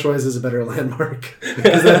 Yeah, Cashwise is a better landmark.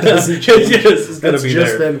 Because that doesn't change. Yes, it's going That's to be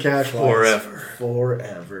just there been Cashwise. forever.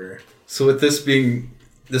 Forever. So with this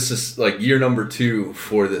is like year number 2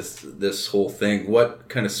 for this whole thing. What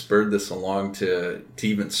kind of spurred this along to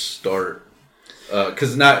even start?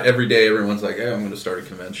 Because not every day everyone's like, "Hey, I'm going to start a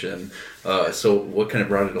convention." So what kind of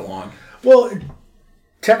brought it along? Well,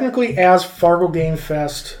 technically as Fargo Game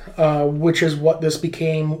Fest, which is what this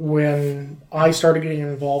became when I started getting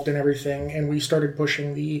involved in everything, and we started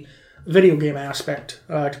pushing the video game aspect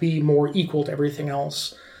to be more equal to everything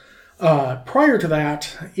else. Prior to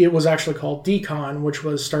that, it was actually called Decon, which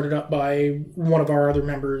was started up by one of our other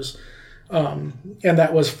members, and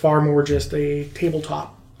that was far more just a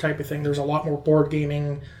tabletop type of thing. There's a lot more board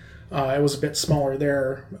gaming, It was a bit smaller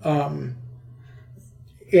there.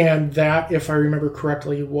 And that, if I remember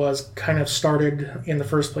correctly, was kind of started in the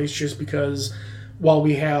first place just because while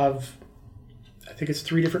we have, I think it's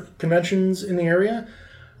 3 different conventions in the area,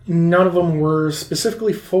 none of them were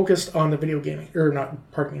specifically focused on the video gaming, or not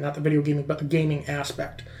the video gaming, but the gaming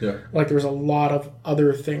aspect. Yeah. Like there was a lot of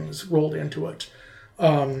other things rolled into it.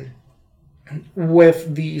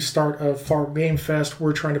 With the start of Fargo Game Fest,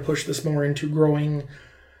 we're trying to push this more into growing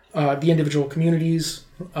the individual communities,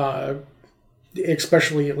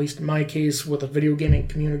 especially, at least in my case, with a video gaming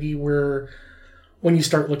community where when you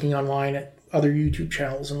start looking online at other YouTube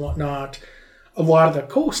channels and whatnot, a lot of the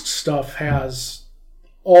Coast stuff has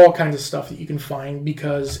all kinds of stuff that you can find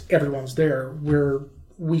because everyone's there, where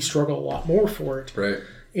we struggle a lot more for it. Right.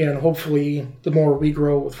 And hopefully, the more we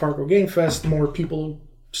grow with Fargo Game Fest, the more people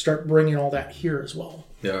start bringing all that here as well.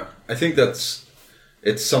 Yeah, I think it's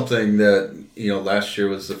something that, last year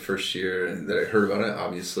was the first year that I heard about it,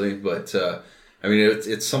 obviously, but I mean,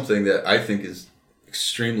 it's something that I think is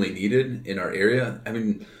extremely needed in our area. I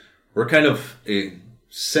mean, we're kind of a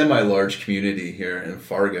semi-large community here in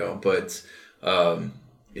Fargo, but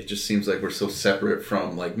it just seems like we're so separate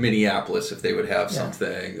from like Minneapolis if they would have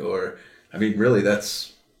something, or I mean, really,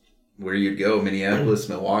 that's where you'd go, Minneapolis,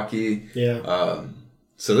 Milwaukee. Yeah.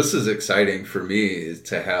 So this is exciting for me, is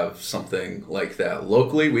to have something like that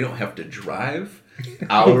locally. We don't have to drive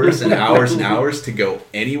hours and hours and hours to go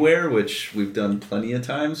anywhere, which we've done plenty of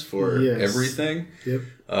times for everything. Yep.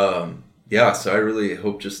 So I really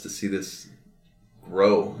hope just to see this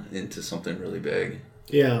grow into something really big.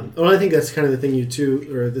 Yeah. Well, I think that's kind of the thing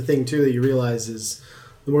the thing too that you realize is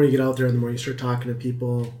the more you get out there and the more you start talking to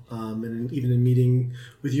people, and even in meeting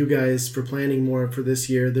with you guys for planning more for this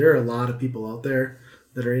year, there are a lot of people out there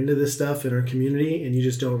that are into this stuff in our community, and you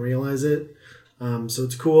just don't realize it. So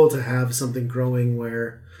it's cool to have something growing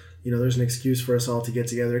where, there's an excuse for us all to get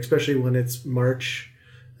together, especially when it's March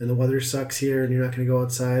and the weather sucks here and you're not going to go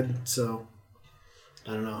outside. So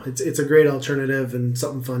I don't know. It's a great alternative and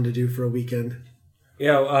something fun to do for a weekend.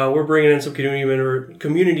 Yeah, we're bringing in some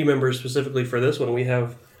community members specifically for this one. We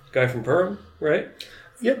have a guy from Perham, right?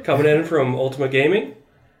 Yep. Coming in from Ultimate Gaming,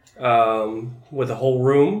 with a whole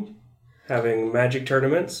room, having Magic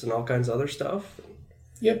tournaments and all kinds of other stuff.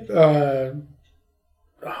 Yep.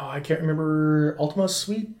 I can't remember, Ultima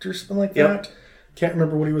Suite or something like that. Can't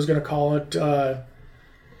remember what he was going to call it.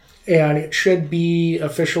 And it should be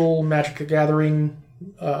official Magic the Gathering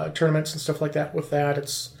tournaments and stuff like that. With that,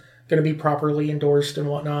 it's going to be properly endorsed and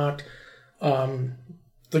whatnot.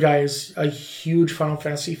 The guy is a huge Final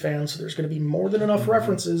Fantasy fan, so there's going to be more than enough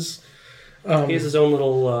references. He has his own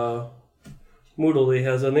little Moodle he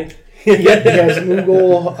has, doesn't he? Yeah, he has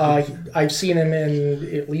Moogle. I've seen him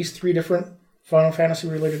in at least 3 different Final Fantasy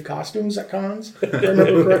related costumes at cons, if I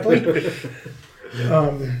remember correctly.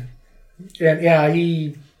 And yeah,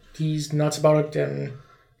 he's nuts about it, and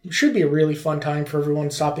it should be a really fun time for everyone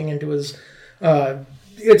stopping into his.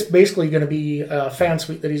 It's basically going to be a fan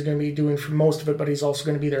suite that he's going to be doing for most of it, but he's also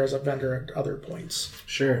going to be there as a vendor at other points.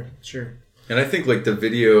 Sure. And I think like the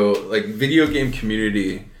video game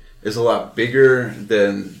community is a lot bigger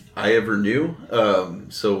than I ever knew.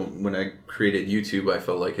 So when I created YouTube, I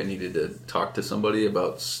felt like I needed to talk to somebody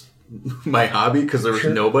about my hobby because there was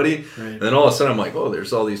nobody. Right. And then all of a sudden I'm like, oh,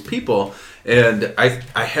 there's all these people. And I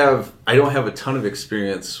don't have a ton of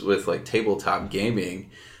experience with like tabletop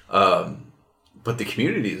gaming. But the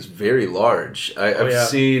community is very large. I've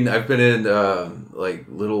been in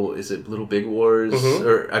Little Big Wars,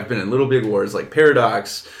 or I've been in Little Big Wars, like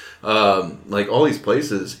Paradox, like all these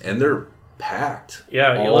places, and they're packed.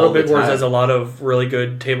 Yeah, Little Big Wars has a lot of really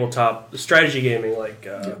good tabletop strategy gaming, like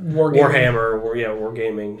Warhammer,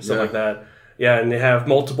 Wargaming, stuff like that. Yeah, and they have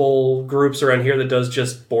multiple groups around here that does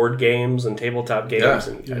just board games and tabletop games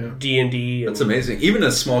and D&D. That's amazing. Even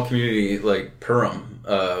a small community like Perham,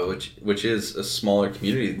 which is a smaller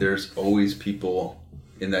community, there's always people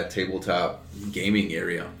in that tabletop gaming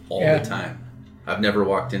area all the time. I've never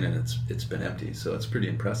walked in and it's been empty, so it's pretty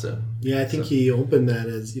impressive. Yeah, I think he opened that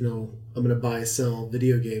as, I'm going to buy, sell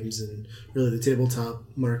video games, and really the tabletop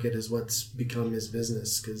market is what's become his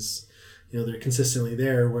business, because they're consistently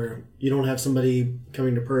there, where you don't have somebody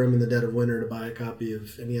coming to Perham in the dead of winter to buy a copy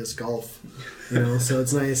of NES Golf. So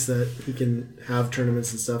it's nice that he can have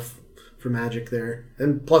tournaments and stuff for Magic there.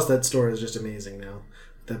 And plus that store is just amazing now,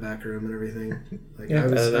 with that back room and everything.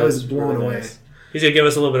 I was blown away. Nice. He's going to give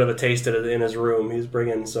us a little bit of a taste of it in his room. He's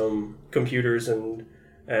bringing some computers and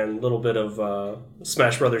a little bit of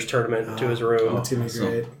Smash Brothers tournament to his room. That's going to be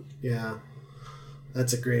great. Yeah.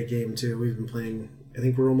 That's a great game, too. We've been playing I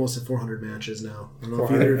think we're almost at 400 matches now. I don't know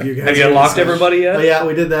if either of you guys have you unlocked everybody yet? Oh, yeah,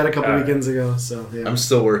 we did that a couple weekends ago. So yeah. I'm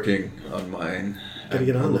still working on mine. Gotta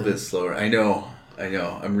get on a little that. bit slower. I know.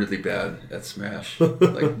 I'm really bad at Smash.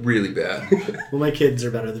 Like really bad. Well, my kids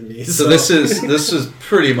are better than me. So this is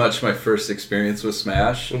pretty much my first experience with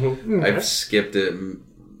Smash. I've skipped it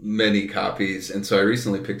many copies, and so I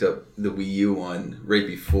recently picked up the Wii U one right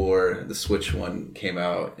before the Switch one came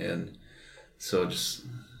out, and so just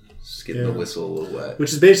getting the whistle a little wet.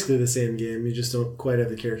 Which is basically the same game. You just don't quite have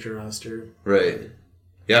the character roster. Right.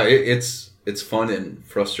 Yeah, it's fun and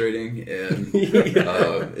frustrating, and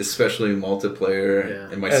especially multiplayer.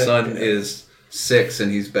 Yeah. And my son is 6,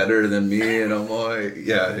 and he's better than me, and I'm like,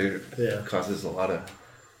 it causes a lot of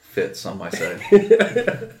fits on my side.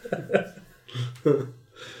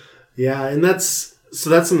 Yeah, and that's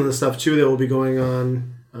some of the stuff too that will be going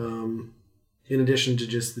on. In addition to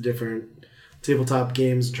just the different tabletop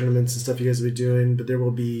games, tournaments, and stuff you guys will be doing, but there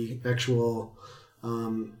will be actual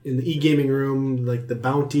in the e-gaming room, like the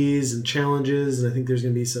bounties and challenges, and I think there's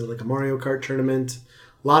going to be like a Mario Kart tournament.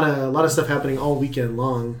 A lot of stuff happening all weekend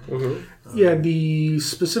long. Yeah, the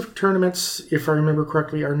specific tournaments, if I remember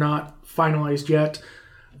correctly, are not finalized yet.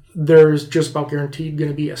 There's just about guaranteed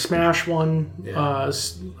going to be a Smash one,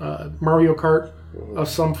 Mario Kart of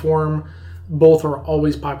some form. Both are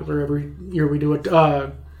always popular every year we do it.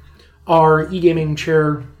 Our e-gaming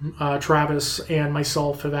chair, Travis, and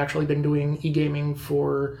myself have actually been doing e-gaming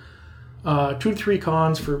for 2 to 3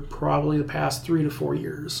 cons for probably the past 3 to 4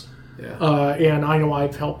 years. Yeah. And I know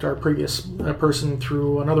I've helped our previous person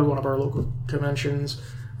through another one of our local conventions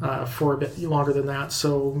for a bit longer than that.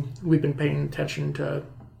 So we've been paying attention to,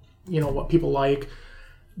 what people like.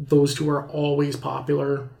 Those two are always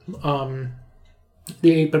popular. The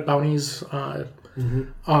 8-bit bounties,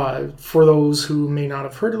 for those who may not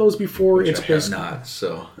have heard of those before, Which it's I have basically not,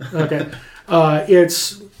 so. okay.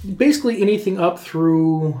 It's basically anything up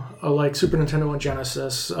through like Super Nintendo and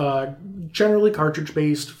Genesis, generally cartridge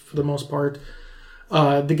based for the most part.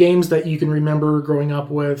 The games that you can remember growing up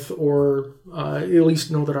with, or at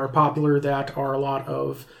least know that are popular, that are a lot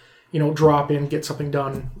of drop in, get something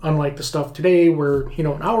done. Unlike the stuff today where,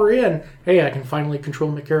 an hour in, hey, I can finally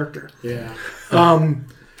control my character. Yeah.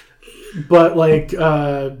 But like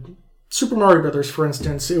Super Mario Brothers, for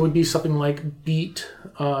instance, it would be something like beat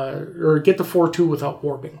or get the 4-2 without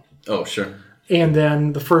warping. Oh, sure. And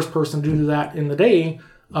then the first person to do that in the day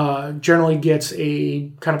generally gets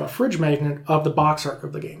a kind of a fridge magnet of the box art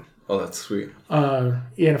of the game. Oh, that's sweet. And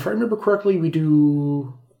if I remember correctly, we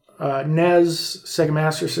do NES, Sega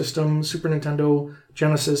Master System, Super Nintendo,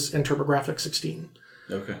 Genesis, and TurboGrafx 16.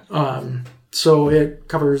 Okay. So it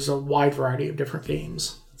covers a wide variety of different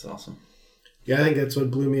games. That's awesome. Yeah, I think that's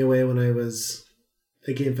what blew me away when I was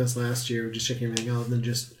at Game Fest last year, just checking everything out. And then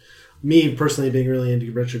just me personally being really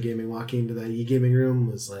into retro gaming, walking into that e-gaming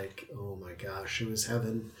room was like, oh my gosh, it was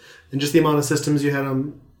heaven. And just the amount of systems you had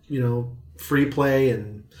on, you know, free play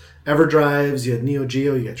and EverDrives, you had Neo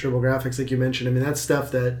Geo, you got TurboGrafx, like you mentioned. I mean, that's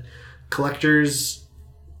stuff that collectors,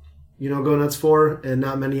 you know, go nuts for, and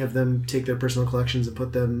not many of them take their personal collections and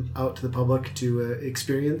put them out to the public to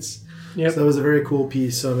experience. Yep. So that was a very cool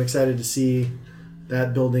piece. So I'm excited to see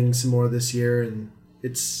that building some more this year, and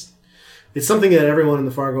it's something that everyone in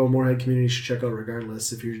the Fargo Moorhead community should check out,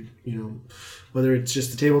 regardless if you're, you know, whether it's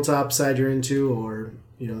just the tabletop side you're into or,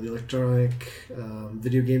 you know, the electronic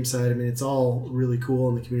video game side. I mean, it's all really cool,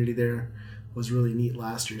 and the community there was really neat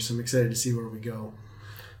last year. So I'm excited to see where we go.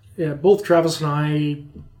 Yeah, both Travis and I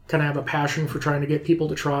kind of have a passion for trying to get people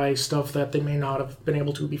to try stuff that they may not have been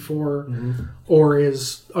able to before, or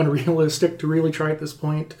is unrealistic to really try at this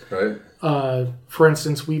point. Right. For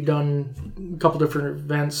instance, we've done a couple different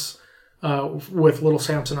events with Little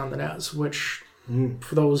Samson on the NES, which,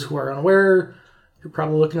 for those who are unaware, you're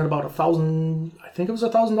probably looking at about $1,000. I think it was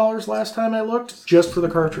 $1,000 last time I looked, just for the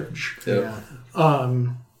cartridge. Yep. Yeah.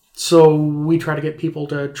 So we try to get people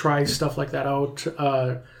to try stuff like that out.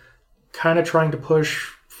 Kind of trying to push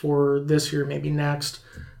for this year, maybe next,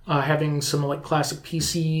 having some like classic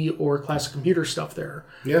PC or classic computer stuff there.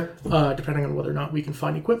 Yeah. Depending on whether or not we can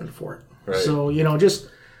find equipment for it. Right. So, you know, just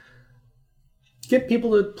get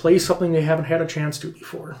people to play something they haven't had a chance to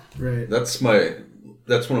before. Right. That's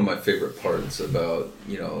one of my favorite parts about,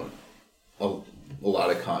 you know, a lot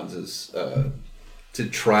of cons is to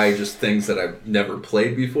try just things that I've never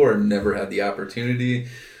played before and never had the opportunity,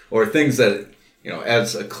 or things that, you know,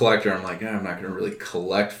 as a collector, I'm like, I'm not going to really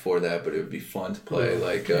collect for that, but it would be fun to play.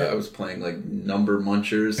 Like, I was playing, like, Number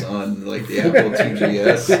Munchers on, like, the Apple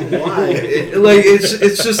IIgs. Why?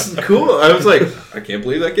 It's just cool. I was like, I can't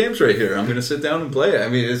believe that game's right here. I'm going to sit down and play it. I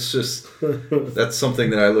mean, it's just, that's something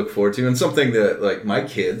that I look forward to, and something that, like, my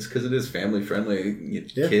kids, because it is family friendly,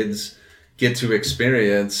 kids get to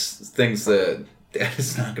experience things that Dad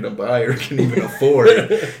is not going to buy or can even afford.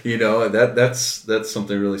 You know, that's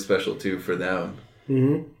something really special too for them.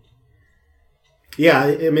 Mm-hmm. Yeah,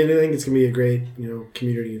 I mean, I think it's going to be a great,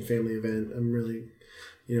 community and family event. I'm really,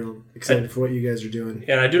 excited for what you guys are doing.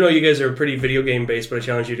 And I do know you guys are pretty video game based, but I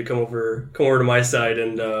challenge you to come over to my side,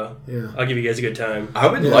 and I'll give you guys a good time. I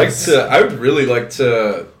would really like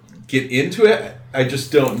to get into it. I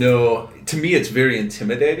just don't know. To me, it's very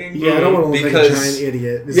intimidating. Yeah, I don't want to look like a giant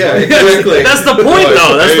idiot. Exactly. That's the point,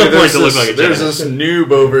 though. That's the point to look like a giant. There's this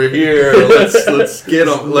noob over here. Let's get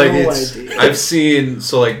him. Like I've seen.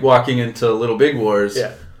 So like walking into Little Big Wars.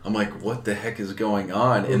 Yeah. I'm like, what the heck is going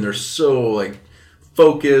on? And they're so like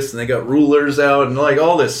focused, and they got rulers out, and like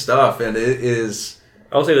all this stuff, and it is.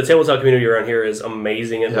 I'll say the tabletop community around here is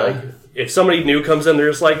amazing, and like if somebody new comes in, they're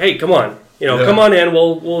just like, hey, come on, come on in.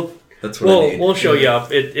 We'll show you up.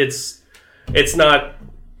 It's not,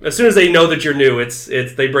 as soon as they know that you're new, it's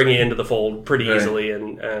they bring you into the fold pretty easily,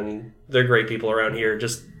 and they're great people around here.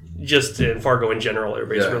 Just in Fargo in general,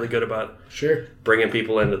 everybody's really good about bringing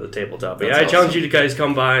people into the tabletop. But I challenge you to guys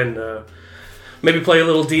come by and maybe play a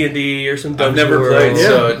little D&D or some Dungeon I've never World. played,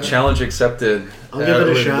 so challenge accepted. I'll give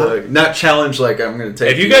it a shot. Not challenge like I'm going to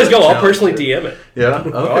take. If you guys go, I'll personally DM it. Yeah.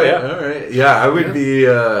 Okay. All right. Yeah, I would be.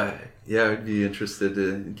 I'd be interested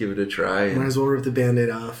to give it a try. Might as well rip the Band-Aid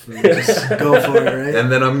off and just go for it, right?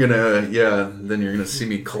 And then then you're gonna see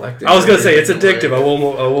me collecting. I was gonna say it's addictive. I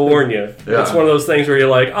will warn you. Yeah. It's one of those things where you're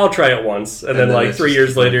like, I'll try it once, and then like 3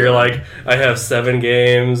 years later, you're like, I have 7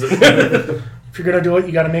 games. If you're going to do it,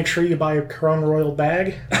 you got to make sure you buy a Crown Royal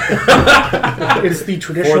bag. It's the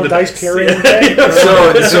traditional dice carrying bag.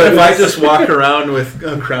 So if I just walk around with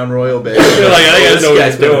a Crown Royal bag, you're like, I gotta know what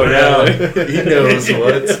he's doing. He knows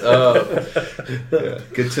what's up. Yeah,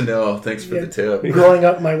 good to know. Thanks for the tip. Growing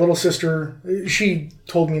up, my little sister, she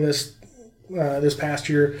told me this past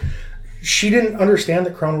year. She didn't understand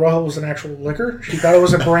that Crown Royal was an actual liquor. She thought it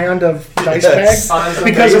was a brand of dice bag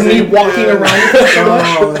because of me walking around with it so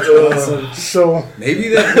much. That's awesome. So maybe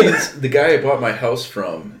that means the guy I bought my house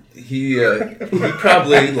from, he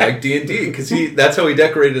probably liked D&D because that's how he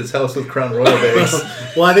decorated his house with Crown Royal bags.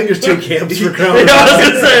 Well, I think there's 2 camps for Crown Royal.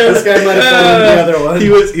 This guy might have fallen the other one.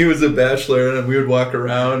 He was a bachelor, and we would walk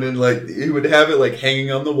around, and like he would have it like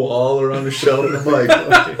hanging on the wall or on a shelf. And I'm like,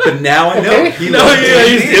 but now I know.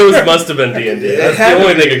 It must have been D&D. That's the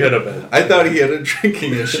only thing it could have been. I thought he had a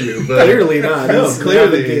drinking issue, but clearly not. No,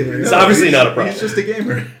 clearly it's obviously not a problem. He's just a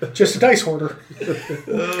gamer, just a dice hoarder.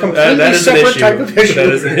 Completely that is separate an issue. type of issue. That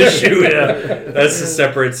is an issue. Yeah, that's a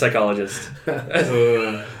separate psychologist. That's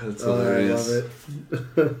hilarious. I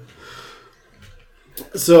love it.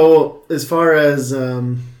 So, as far as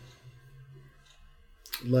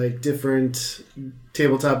like different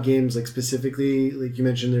tabletop games, like specifically, like you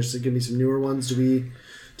mentioned, there's going to be some newer ones.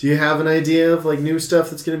 Do you have an idea of like new stuff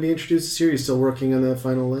that's going to be introduced this year? Are you still working on that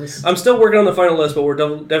final list? I'm still working on the final list, but we're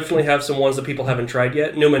definitely have some ones that people haven't tried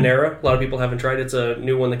yet. Numenera, a lot of people haven't tried. It's a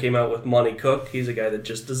new one that came out with Monty Cook. He's a guy that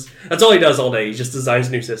just does. That's all he does all day. He just designs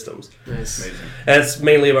new systems. Nice. Amazing. And it's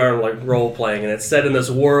mainly about like role playing, and it's set in this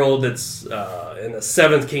world. It's in the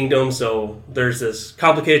 7th Kingdom, so there's this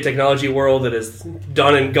complicated technology world that is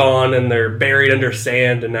done and gone, and they're buried under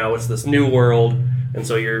sand, and now it's this new world. And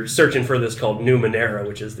so you're searching for this called Numenera,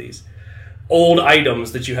 which is these old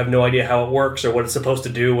items that you have no idea how it works or what it's supposed to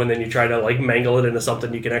do, and then you try to like mangle it into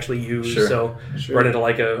something you can actually use. Sure. So run into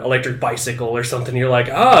like a electric bicycle or something. You're like,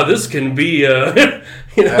 this can be, gonna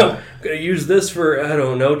use this for, I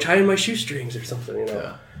don't know, tying my shoestrings or something.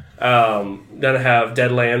 Then I have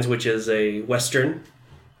Deadlands, which is a Western.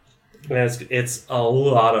 And it's a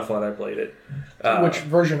lot of fun. I played it. Which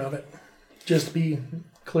version of it? Just to be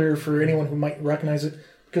clear for anyone who might recognize it,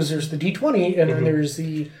 because there's the D20 and then there's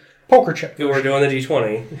the poker chip. We're doing the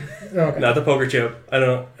D20, okay. Not the poker chip. I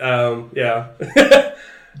don't.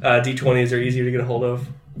 D20s are easier to get a hold of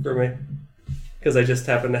for me because I just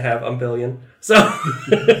happen to have a billion. So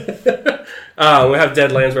we have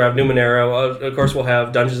Deadlands. We have Numenera. Of course, we'll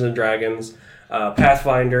have Dungeons and Dragons,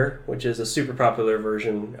 Pathfinder, which is a super popular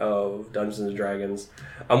version of Dungeons and Dragons.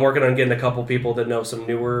 I'm working on getting a couple people that know some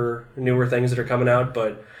newer things that are coming out,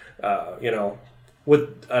 but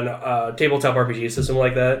with a tabletop RPG system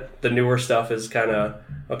like that, the newer stuff is kind of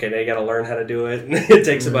okay. Now you got to learn how to do it. It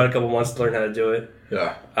takes about a couple months to learn how to do it.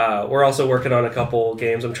 Yeah. We're also working on a couple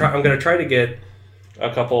games. I'm going to try to get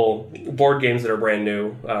a couple board games that are brand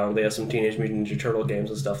new. They have some Teenage Mutant Ninja Turtle games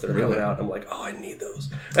and stuff that are coming out. I'm like, I need those.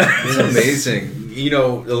 It's amazing.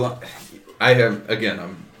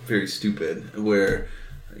 I'm very stupid. Where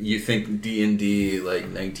you think D&D like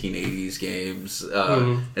 1980s games,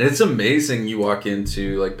 and it's amazing. You walk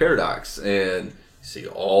into like Paradox and you see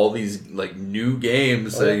all these like new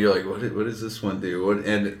games that you're like, what does this one do?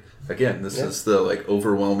 And again, this is the like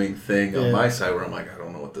overwhelming thing on my side where I'm like, I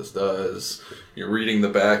don't know what this does. You're reading the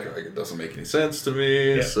back, you're like, it doesn't make any sense to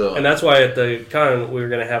me. Yeah. So, and that's why at the con we were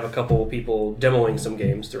going to have a couple people demoing some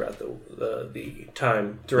games throughout the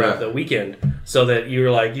weekend, so that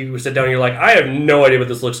you sit down and you're like, I have no idea, but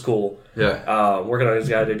this looks cool. yeah, Working on this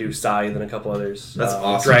guy to do Scythe and a couple others. That's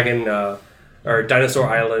awesome. Dragon or Dinosaur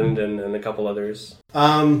Island and a couple others.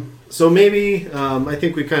 So maybe I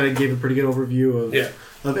think we kind of gave a pretty good overview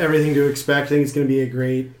of everything to expect. I think it's going to be a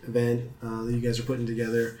great event that you guys are putting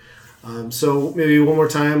together. So maybe one more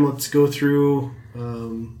time, let's go through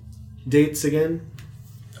dates again.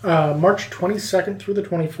 March 22nd through the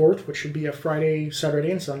 24th, which should be a Friday,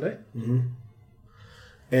 Saturday, and Sunday.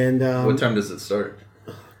 And what time does it start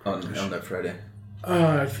on that Friday?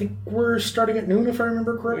 I think we're starting at noon, if I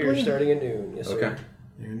remember correctly. We're starting at noon. Yes, Okay. sir.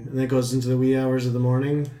 And that goes into the wee hours of the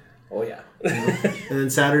morning. Oh yeah. And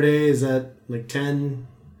then Saturday is at like 10,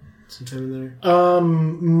 sometime in there.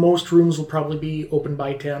 Most rooms will probably be open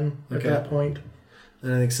by 10 at Okay. that point.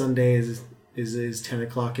 And I think Sunday is 10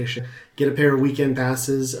 o'clock-ish. Get a pair of weekend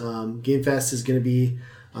passes. Game Fest is going to be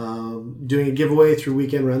doing a giveaway through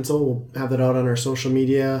Weekend Rental. We'll have that out on our social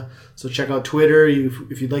media. So check out Twitter.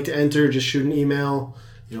 If you'd like to enter, just shoot an email,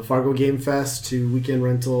 Fargo Game Fest to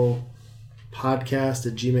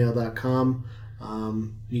weekendrentalpodcast@gmail.com.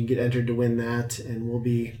 You can get entered to win that, and we'll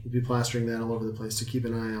be plastering that all over the place, so keep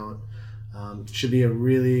an eye out. Should be a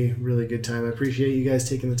really, really good time. I appreciate you guys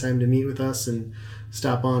taking the time to meet with us and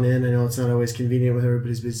stop on in. I know it's not always convenient with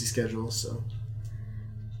everybody's busy schedules, so.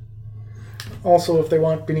 Also, if they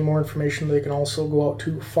want any more information, they can also go out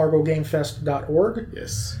to fargogamefest.org.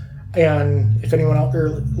 Yes. And if anyone out there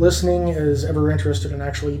listening is ever interested in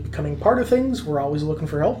actually becoming part of things, we're always looking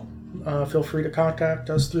for help. Feel free to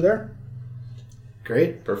contact us through there.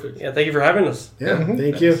 Great. Perfect. Yeah. Thank you for having us. Yeah,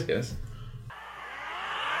 thank you. Yes.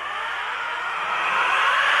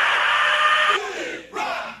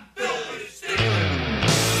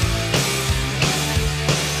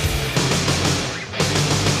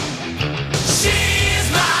 She's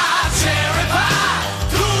my cherry pie.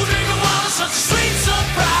 Cool drink of water, such a sweet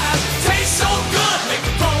surprise. Tastes so good, make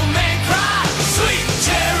a grown man cry. Sweet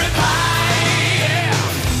cherry pie, yeah.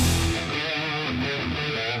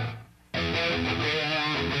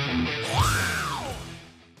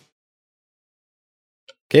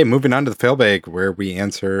 Okay, moving on to the failbag, where we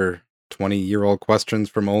answer 20-year-old questions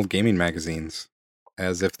from old gaming magazines,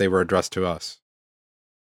 as if they were addressed to us.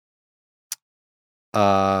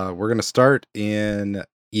 We're going to start in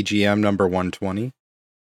EGM number 120.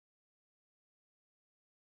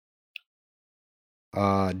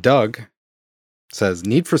 Doug says,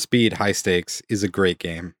 Need for Speed High Stakes is a great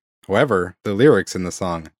game. However, the lyrics in the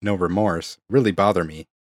song No Remorse really bother me.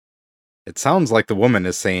 It sounds like the woman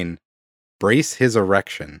is saying, brace his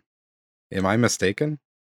erection. Am I mistaken?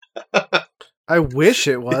 I wish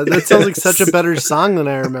it was. That sounds like such a better song than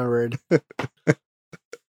I remembered.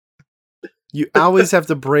 You always have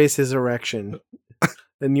to brace his erection.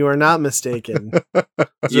 And you are not mistaken.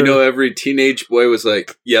 Every teenage boy was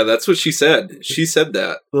like, yeah, that's what she said. She said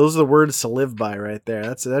that. Those are the words to live by right there.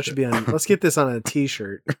 That should be on. Let's get this on a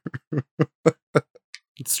t-shirt.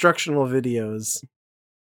 Instructional videos.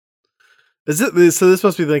 So this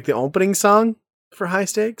must be like the opening song for High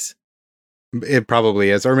Stakes? It probably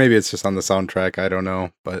is, or maybe it's just on the soundtrack. I don't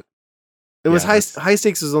know, but It was Yeah, High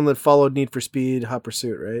Stakes was the one that followed Need for Speed Hot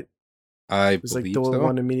Pursuit, right? I It was like believe the so.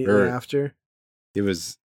 one immediately Or after. It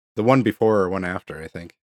was the one before or one after, I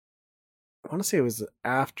think. I want to say it was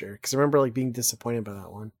after, because I remember like being disappointed by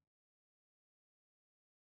that one.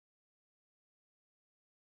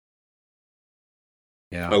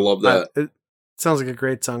 Yeah. I love that. It sounds like a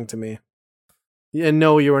great song to me. Yeah,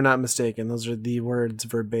 no, you are not mistaken. Those are the words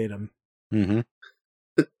verbatim. Mm-hmm.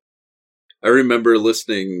 I remember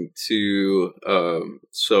listening to,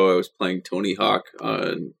 so I was playing Tony Hawk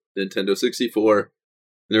on Nintendo 64. And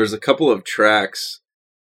there was a couple of tracks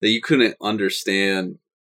that you couldn't understand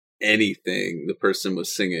anything the person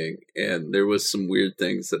was singing. And there was some weird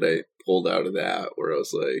things that I pulled out of that where I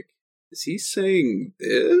was like, is he saying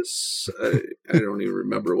this? I don't even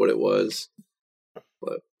remember what it was.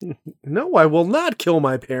 But No, I will not kill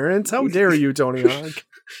my parents. How dare you, Tony Hawk?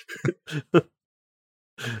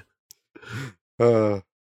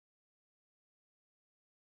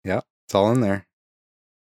 Yeah, it's all in there.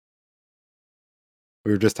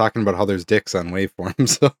 We were just talking about how there's dicks on waveform,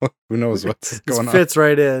 so who knows what's going on. Fits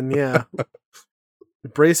right in, yeah.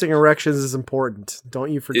 Bracing erections is important.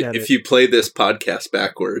 Don't you forget If it. you play this podcast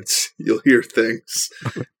backwards, you'll hear things.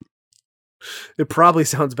 It probably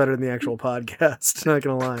sounds better than the actual podcast. Not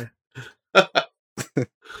gonna lie.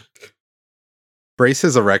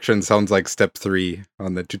 Brace's erection sounds like step 3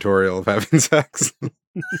 on the tutorial of having sex.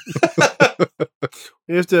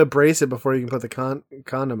 You have to brace it before you can put the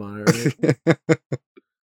condom on it. Right?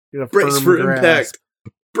 You gotta Brace firm for grasp. impact.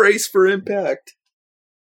 Brace for impact.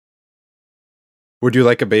 Would you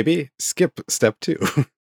like a baby? Skip step 2.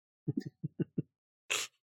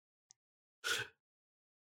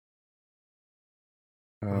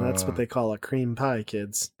 Well, that's what they call a cream pie,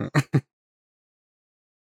 kids.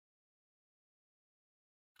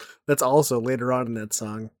 That's also later on in that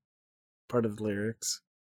song. Part of the lyrics.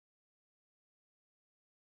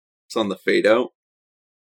 It's on the fade out.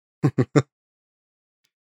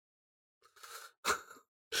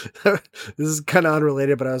 This is kind of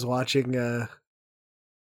unrelated, but I was watching.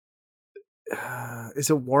 Is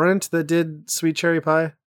it Warrant that did Sweet Cherry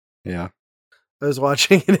Pie? Yeah. I was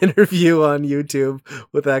watching an interview on YouTube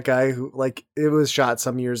with that guy who, like, it was shot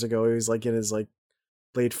some years ago. He was like in his like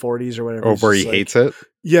late 40s or whatever. Oh, He's where just he like- hates it?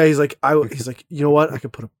 Yeah, he's like, you know what? I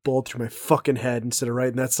could put a bullet through my fucking head instead of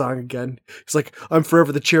writing that song again. He's like, I'm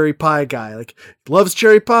forever the cherry pie guy. Like, loves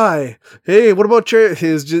cherry pie. Hey, what about cherry? He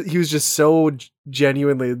was just so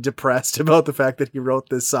genuinely depressed about the fact that he wrote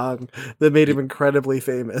this song that made him incredibly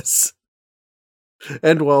famous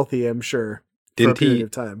and wealthy, I'm sure, for a Didn't period he?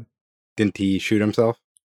 of time. Didn't he shoot himself?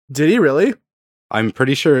 Did he really? I'm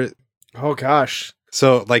pretty sure. Oh gosh,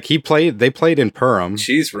 So, like, they played in Purim.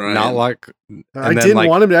 Jeez, Ryan. Not like. I And then, didn't like-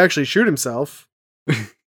 want him to actually shoot himself.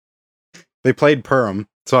 They played Purim.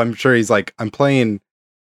 So I'm sure he's like, I'm playing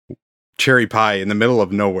Cherry Pie in the middle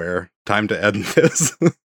of nowhere. Time to end this.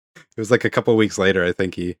 It was like a couple weeks later, I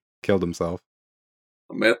think he killed himself.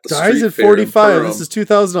 I'm at the Dies street at fair in 45. Durham. This is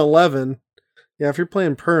 2011. Yeah, if you're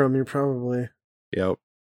playing Purim, you're probably Yep.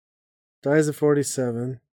 dies at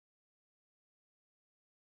 47.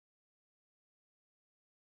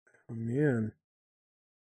 Oh man,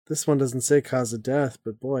 this one doesn't say cause of death,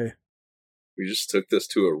 but boy, We just took this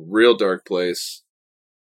to a real dark place.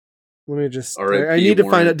 let me just. R.I.P. I need to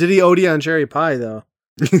find Warren. out. Did he OD on cherry pie though?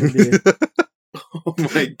 Oh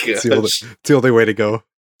my gosh. It's the only way to go.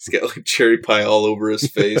 He's got like cherry pie all over his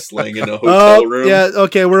face, laying in a hotel Oh room. yeah,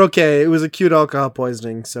 okay, we're okay. It was acute alcohol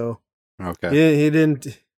poisoning, so Okay. he didn't.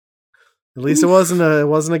 At least it wasn't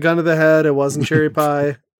a gun to the head. It wasn't cherry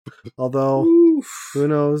pie. Although, Oof. who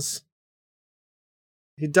knows?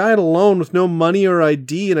 He died alone with no money or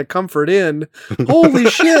ID in a Comfort Inn. Holy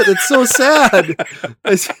shit, it's so sad.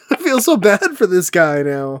 I feel so bad for this guy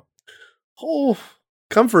now. Oh,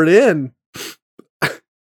 Comfort Inn.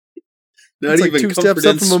 Not It's like even two steps Comfort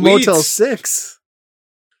up Inn from a Motel Suites.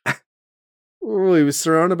 6. Oh, he was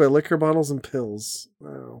surrounded by liquor bottles and pills.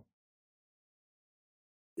 Wow.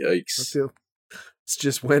 I Yikes. feel it's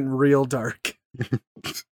just went real dark.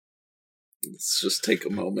 Let's just take a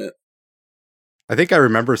moment. I think I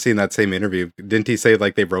remember seeing that same interview. Didn't he say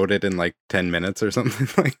like they wrote it in like 10 minutes or something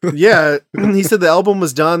like that? Yeah, he said the album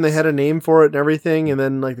was done. They had a name for it and everything. And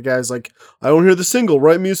then like the guy's like, I don't hear the single.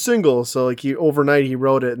 Write me a single. So like overnight he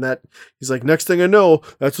wrote it, and that he's like, next thing I know,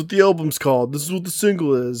 that's what the album's called. This is what the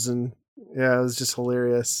single is. And yeah, it was just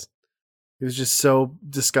hilarious. He was just so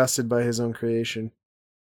disgusted by his own creation.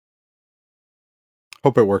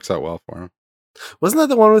 Hope it works out well for him. Wasn't that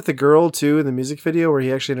the one with the girl too in the music video where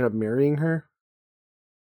he actually ended up marrying her?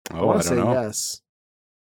 Oh, I wanna don't say know. yes.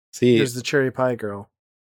 See, There's the cherry pie girl.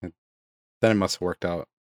 then it must have worked out.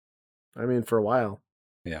 I mean, for a while.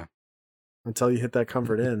 Yeah. Until you hit that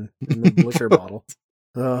Comfort Inn in the liquor bottle.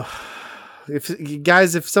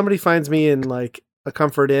 If somebody finds me in like a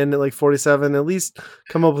Comfort Inn at like 47, at least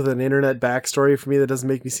come up with an internet backstory for me that doesn't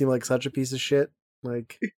make me seem like such a piece of shit.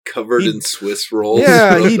 Like, Covered He- in Swiss rolls.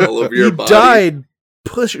 yeah, rubbed he all over your body. died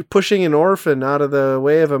pushing an orphan out of the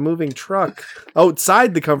way of a moving truck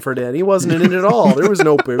outside the Comfort Inn. He wasn't in it at all. There was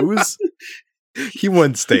no booze. He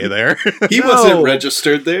wouldn't stay there. He No. wasn't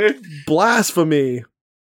registered there. Blasphemy.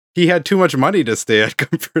 He had too much money to stay at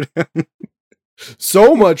Comfort Inn.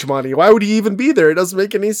 So much money. Why would he even be there? It doesn't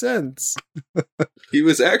make any sense. He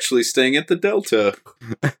was actually staying at the Delta.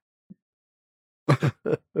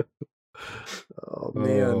 Oh,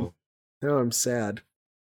 man. Now I'm sad.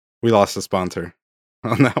 We lost a sponsor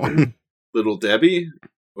on that one. Little Debbie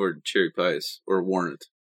or Cherry Pies or Warrant?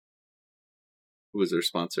 Who was their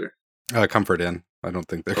sponsor? Comfort Inn. I don't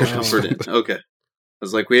think they're Oh, gonna Comfort Inn. Okay. I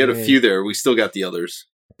was like, we had a Dang. few there. We still got the others.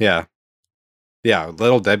 Yeah. Yeah,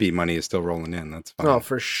 Little Debbie money is still rolling in. That's fine. Oh,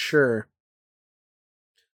 for sure.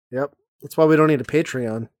 Yep. That's why we don't need a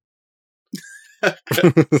Patreon.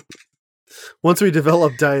 Once we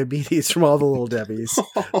develop diabetes from all the Little Debbies,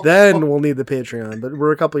 then we'll need the Patreon. But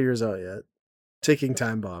we're a couple years out yet. Ticking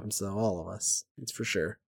time bombs, though, all of us. It's for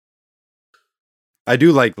sure. I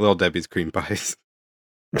do like Little Debbie's cream pies.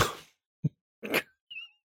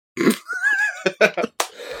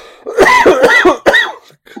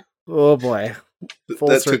 Oh boy. Full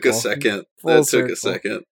That took a circle. second. Full That took a circle.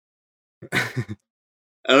 second.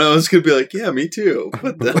 I don't know. I was gonna be like, yeah, me too.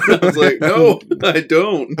 But then I was like, no, I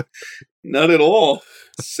don't. Not at all.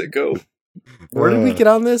 Sicko. Where did we get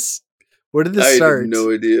on this? Where did this I start? have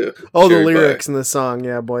no idea. Oh, the Cherry pie. lyrics in the song.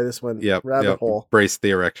 Yeah, boy, this went rabbit hole. Brace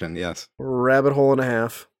the erection, yes. Rabbit hole and a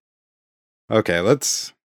half. Okay,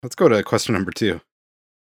 let's go to question number 2.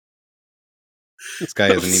 This guy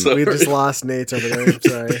isn't even. We Sorry. just lost Nate over there. I'm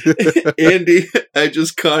sorry. Andy, I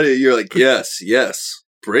just caught it. You're like, yes, yes.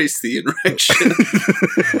 Brace the erection.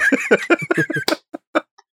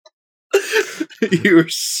 You were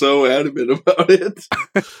so adamant about it.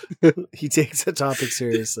 He takes the topic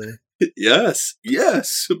seriously. Yes,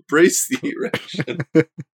 yes. Brace the erection.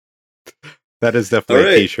 That is definitely All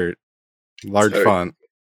a right. t-shirt. Large Sorry. font.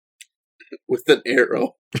 With an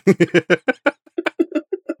arrow.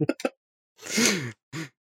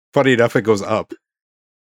 Funny enough, it goes up.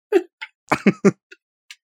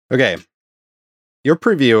 Okay. Your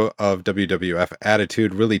preview of WWF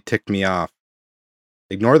Attitude really ticked me off.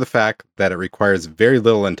 Ignore the fact that it requires very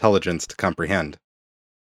little intelligence to comprehend.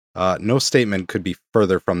 No statement could be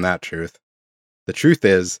further from that truth. The truth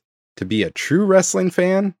is, to be a true wrestling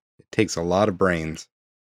fan, it takes a lot of brains.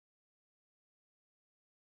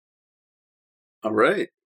 All right.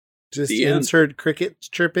 Just The end. insert cricket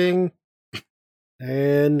chirping.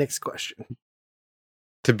 And next question.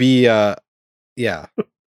 To be, yeah.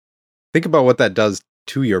 Think about what that does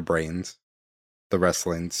to your brains, the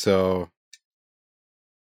wrestling. So,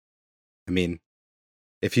 I mean,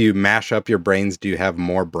 if you mash up your brains, do you have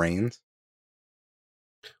more brains?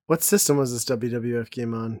 What system was this WWF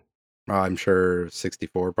game on? I'm sure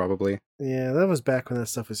 64 probably. Yeah, that was back when that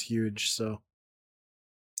stuff was huge, so.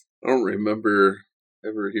 I don't remember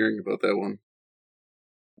ever hearing about that one.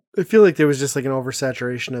 I feel like there was just like an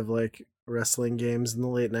oversaturation of like wrestling games in the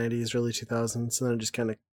late 90s, early 2000s, and then it just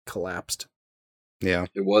kind of collapsed. Yeah.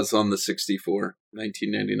 It was on the 64,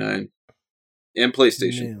 1999. And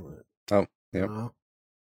PlayStation. Nail it. Oh, yep. Wow.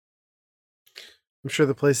 I'm sure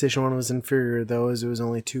the PlayStation 1 was inferior, though, as it was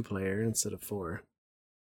only 2-player instead of 4.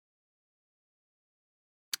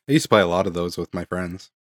 I used to play a lot of those with my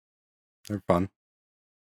friends. They're fun.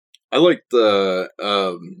 I liked the,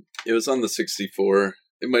 it was on the 64.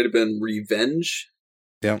 It might have been Revenge.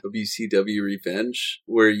 Yeah. WCW Revenge,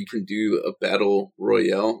 where you can do a battle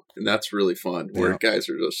royale, and that's really fun, where Yeah. guys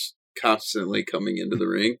are just constantly coming into the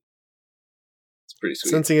ring. It's pretty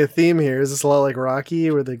sweet. Sensing a theme here. Is this a lot like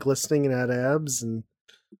Rocky, where they're glistening and had abs? And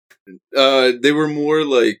They were more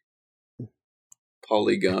like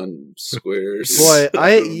polygon squares.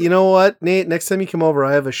 boy, you know what, Nate? Next time you come over,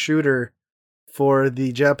 I have a shooter for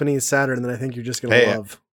the Japanese Saturn that I think you're just gonna Hey.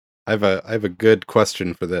 love. I have a good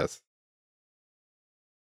question for this.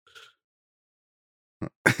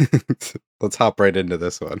 Let's hop right into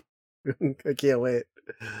this one. I can't wait.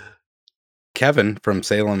 Kevin from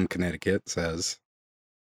Salem, Connecticut says,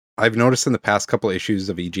 I've noticed in the past couple issues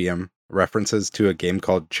of EGM references to a game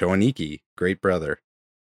called Choaniki, Great Brother.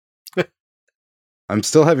 I'm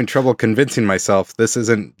still having trouble convincing myself this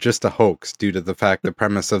isn't just a hoax due to the fact the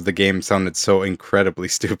premise of the game sounded so incredibly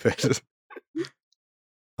stupid.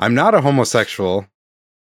 I'm not a homosexual,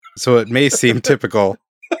 so it may seem typical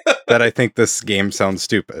that I think this game sounds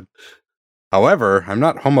stupid. However, I'm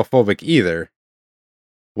not homophobic either.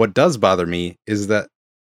 What does bother me is that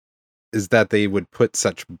they would put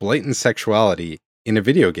such blatant sexuality in a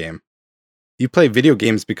video game. You play video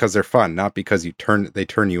games because they're fun, not because they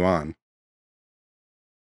turn you on.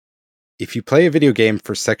 If you play a video game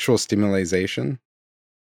for sexual stimulation,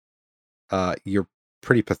 you're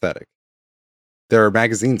pretty pathetic. There are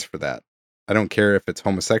magazines for that. I don't care if it's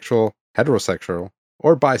homosexual, heterosexual,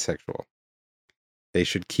 or bisexual. They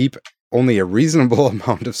should keep only a reasonable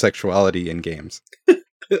amount of sexuality in games.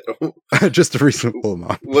 Just a reasonable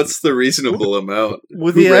amount. What's the reasonable amount?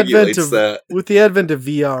 With Who the advent regulates of that? with the advent of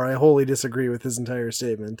VR, I wholly disagree with his entire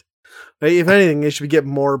statement. If anything, they should get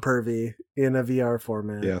more pervy in a VR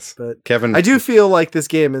format. Yes. But Kevin, I do feel like this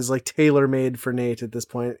game is like tailor-made for Nate at this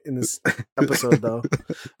point in this episode, though.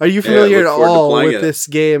 Are you familiar at look forward to all playing with it. this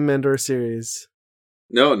game and or series?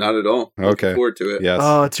 No, not at all. Okay. Looking forward to it. Yes.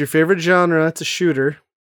 Oh, it's your favorite genre. It's a shooter.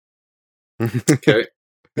 Okay.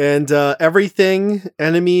 And everything,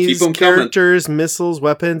 enemies, Keep 'em coming. characters, missiles,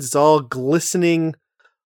 weapons, it's all glistening,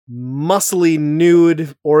 muscly,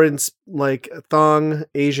 nude, orange, like thong,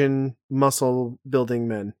 Asian muscle building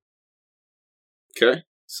men. Okay.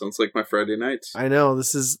 Sounds like my Friday nights. I know,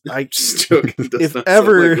 this is... Just joking. Does If not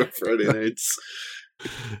ever- sound like my Friday nights.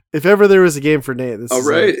 If ever there was a game for Nate, this All is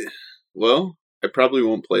right. it. Well, I probably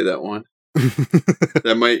won't play that one.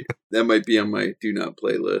 That might be on my do not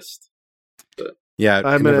play list. Yeah,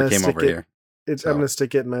 I'm it never gonna came stick over it- here. It's, So. I'm going to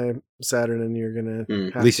stick it in my Saturn, and you're going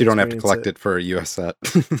to... At least you don't have to collect it for a US set.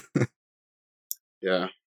 Yeah.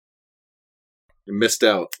 I missed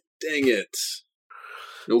out. Dang it.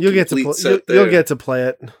 No You'll get to complete play. set You'll there. get to play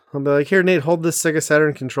it. I'll be like, here, Nate, hold this Sega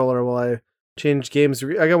Saturn controller while I change games.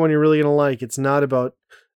 I got one you're really gonna like. It's not about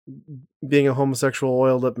being a homosexual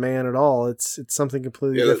oiled up man at all. It's something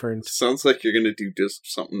completely Yeah, that different. sounds like you're gonna do just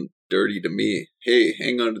something dirty to me. Hey,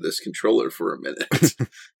 hang on to this controller for a minute.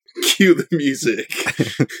 Cue the music.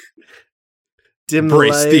 Dim the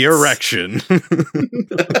Brace the lights. erection.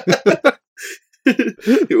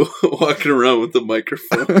 Walking around with the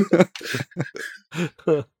microphone.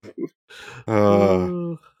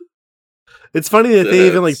 It's funny that they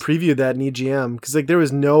even like That's- previewed that in EGM because like there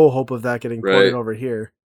was no hope of that getting ported Right. over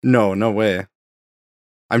here. No way.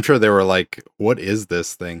 I'm sure they were like, what is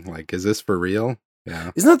this thing? Like, is this for real?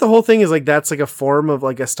 Yeah. Isn't that the whole thing? Is like that's like a form of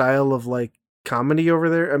like a style of like comedy over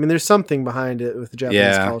there. I mean, there's something behind it with the Japanese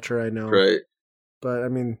Yeah. culture. I know, Right. but I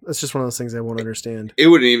mean, it's just one of those things I won't understand. It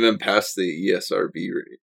wouldn't even pass the E ESRB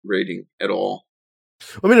rating at all.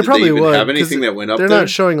 I mean, it Did probably they even would. have 'cause anything that went up they're there? not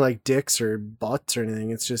showing like dicks or butts or anything.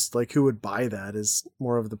 It's just like who would buy that is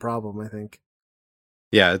more of the problem, I think.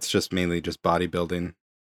 Yeah, it's just mainly just bodybuilding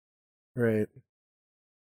Right.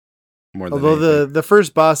 more than Although anything. the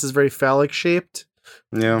first boss is very phallic shaped,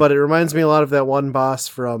 Yeah. but it reminds me a lot of that one boss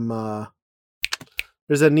from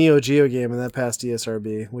there's a Neo Geo game and that passed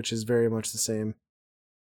ESRB, which is very much the same.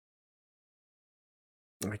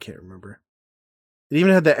 I can't remember. It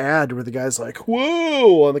even had the ad where the guy's like,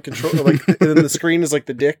 "Whoa!" on the controller, like, and then the screen is like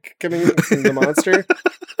the dick coming from the monster.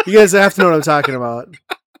 You guys have to know what I'm talking about.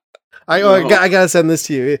 I No. gotta send this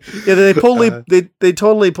to you. Yeah, they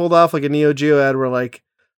totally pulled off like a Neo Geo ad where like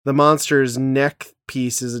the monster's neck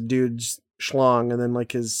piece is a dude's schlong, and then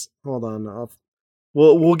like his hold on,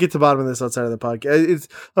 we'll get to the bottom of this outside of the podcast. It's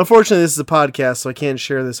unfortunately this is a podcast, so I can't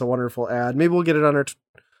share this a wonderful ad. Maybe we'll get it on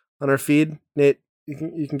our feed. Nate, you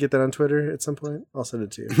can get that on Twitter at some point. I'll send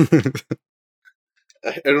it to you.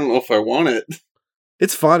 I don't know if I want it.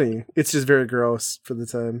 It's funny. It's just very gross for the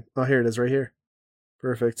time. Oh, here it is, right here.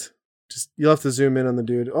 Perfect. Just you'll have to zoom in on the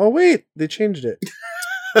dude. Oh wait, they changed it.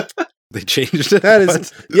 They changed it. That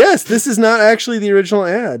is What? yes. This is not actually the original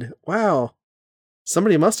ad. Wow,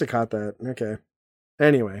 somebody must have caught that. Okay.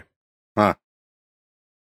 Anyway. Huh.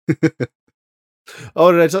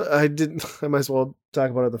 Oh, I didn't. I might as well talk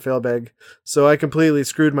about it in the fail bag. So I completely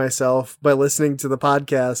screwed myself by listening to the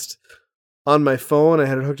podcast on my phone. I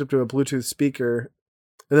had it hooked up to a Bluetooth speaker,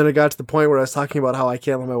 and then I got to the point where I was talking about how I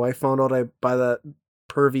can't let my wife find out I buy that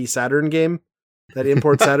pervy Saturn game, that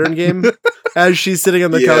import Saturn game. As she's sitting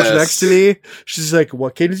on the couch Yes. next to me, she's like,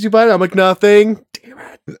 "What game did you buy?" I'm like, "Nothing." Damn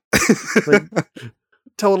it! Like,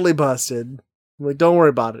 totally busted. I'm like, "Don't worry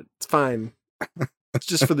about it. It's fine. It's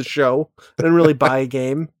just for the show. I didn't really buy a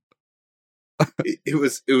game." It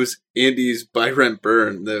was Andy's buy rent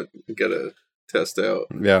burn that we gotta test out.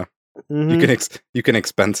 Yeah. Mhm. You can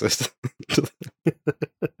expense it.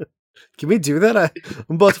 Can we do that?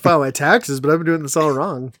 I'm about to file my taxes, but I've been doing this all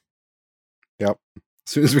wrong.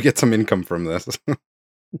 As soon as we get some income from this.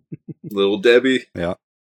 Little Debbie. Okay,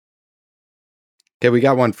 we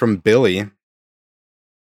got one from Billy. It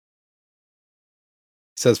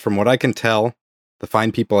says, from what I can tell, the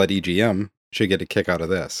fine people at EGM should get a kick out of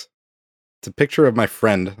this. It's a picture of my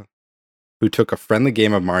friend who took a friendly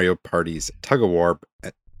game of Mario Party's tug of war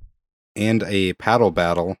and a paddle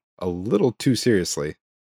battle a little too seriously.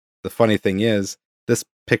 The funny thing is, this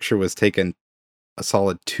picture was taken a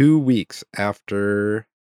solid 2 weeks after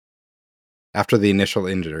the initial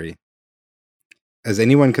injury. As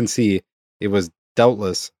anyone can see, it was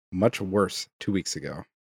doubtless much worse 2 weeks ago.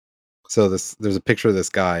 So there's a picture of this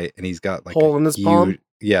guy, and he's got like Hole in his palm?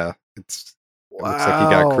 Yeah, it looks like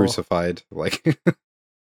he got crucified like a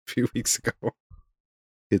few weeks ago.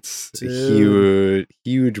 It's a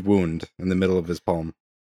huge wound in the middle of his palm.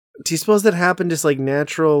 Do you suppose that happened just like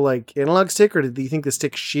natural, like analog stick, or do you think the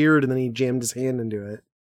stick sheared and then he jammed his hand into it?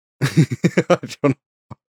 I don't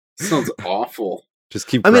Sounds awful. just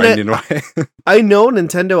keep I mean, grinding away. I know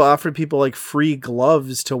Nintendo offered people like free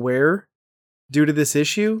gloves to wear due to this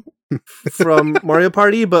issue, from Mario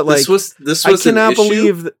Party, but like this I was an cannot issue?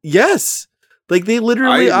 believe yes. Like they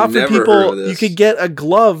literally I've offer never heard people of you this. could get a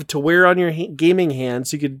glove to wear on your gaming hand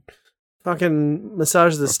so you could fucking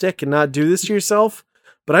massage the stick and not do this to yourself.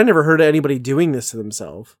 But I never heard of anybody doing this to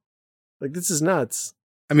themselves. Like this is nuts.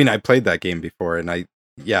 I mean, I played that game before, and it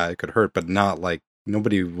could hurt, but not like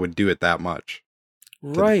nobody would do it that much.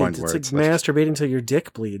 the Right. point It's where like it's like- masturbating until your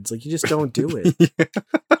dick bleeds. Like you just don't do it.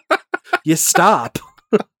 You stop.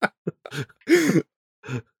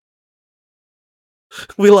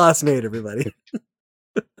 We lost Nate, everybody.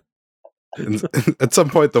 And at some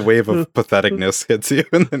point, the wave of patheticness hits you,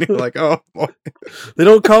 and then you're like, "Oh boy." They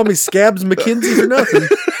don't call me Scabs McKinsey for nothing.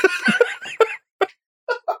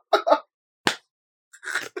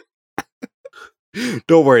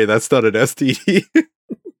 Don't worry, that's not an STD.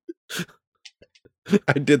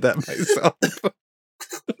 I did that myself.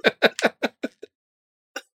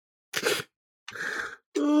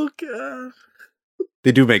 Oh god.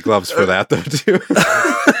 They do make gloves for that though too.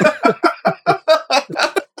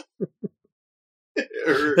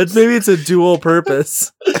 Maybe it's a dual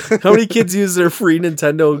purpose. How many kids use their free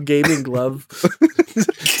Nintendo gaming glove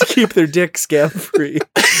to keep their dick scab free?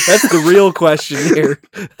 That's the real question here.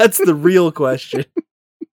 That's the real question.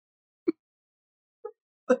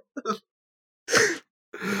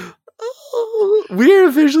 Oh, we are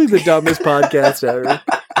officially the dumbest podcast ever.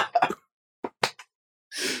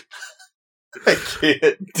 I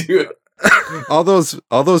can't do it. all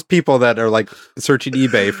those people that are like searching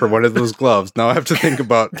eBay for one of those gloves now have to think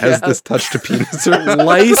about, has Yeah. this touched a penis or not?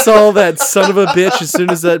 Lysol that son of a bitch as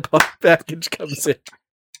soon as that package comes in.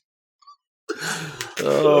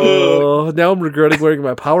 Oh, now I'm regretting wearing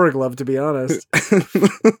my power glove, to be honest.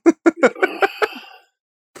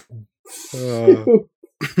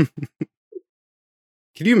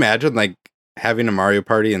 Can you imagine like having a Mario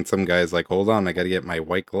Party and some guy's like, hold on, I gotta get my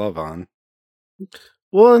white glove on.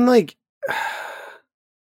 Well, and like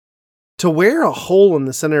to wear a hole in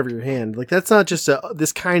the center of your hand, like that's not just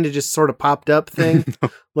this kind of just sort of popped up thing.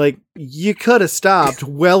 Like you could have stopped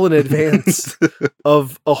well in advance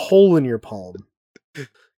of a hole in your palm,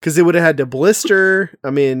 because it would have had to blister.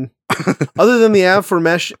 I mean, other than the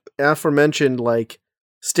aforementioned like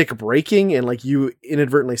stick breaking and like you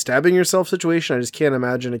inadvertently stabbing yourself situation, I just can't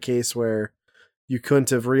imagine a case where you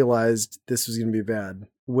couldn't have realized this was going to be bad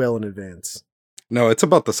well in advance. No, it's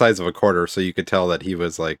about the size of a quarter, so you could tell that he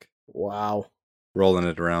was like Wow. rolling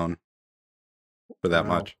it around for that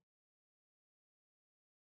Wow. much.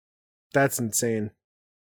 That's insane.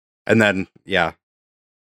 And then, yeah.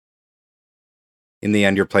 In the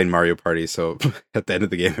end, you're playing Mario Party, so at the end of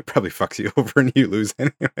the game, it probably fucks you over and you lose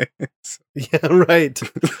anyway. Yeah, right.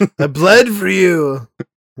 I bled for you.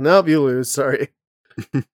 Nope, you lose. Sorry.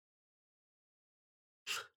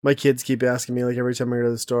 My kids keep asking me, like, every time I go to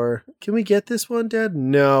the store, can we get this one, Dad?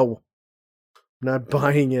 No. I'm not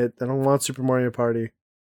buying it. I don't want Super Mario Party.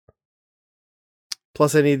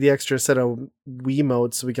 Plus, I need the extra set of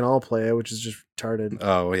Wiimotes so we can all play it, which is just retarded.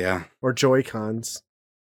 Oh, yeah. Or Joy-Cons.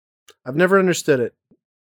 I've never understood it.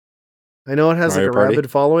 I know it has Mario like a Party? rabid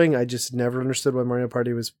following. I just never understood why Mario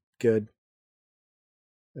Party was good.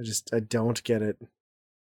 I don't get it.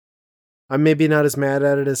 I'm maybe not as mad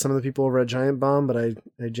at it as some of the people over at Giant Bomb, but I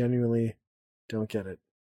genuinely don't get it.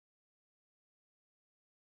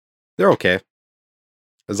 They're okay.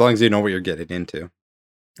 As long as you know what you're getting into.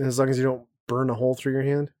 And as long as you don't burn a hole through your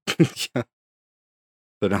hand. Yeah.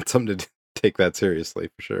 They're not something to take that seriously,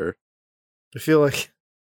 for sure. I feel like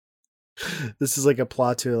this is like a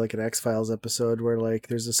plot to like an X-Files episode where like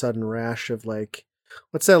there's a sudden rash of like,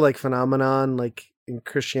 what's that like phenomenon like in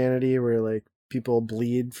Christianity where like people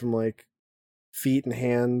bleed from like feet and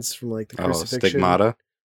hands from like the Oh, crucifixion. stigmata?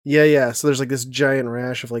 Yeah. So there's like this giant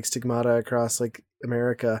rash of like stigmata across like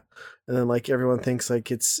America, and then like everyone thinks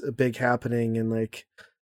like it's a big happening and like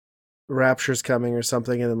rapture's coming or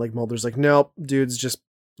something, and then like Mulder's like, nope, dudes, just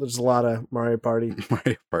there's a lot of Mario Party.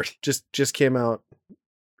 Mario Party. Just came out.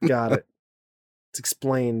 Got it. It's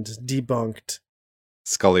explained, debunked.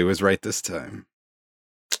 Scully was right this time.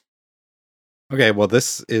 Okay, well,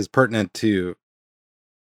 this is pertinent to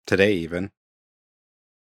today, even.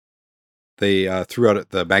 They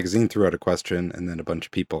the magazine threw out a question, and then a bunch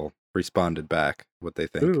of people responded back what they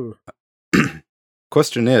think. Ooh.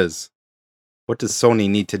 Question is, what does Sony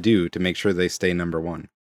need to do to make sure they stay number one?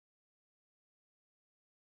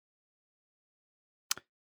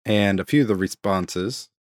 And a few of the responses,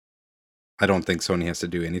 I don't think Sony has to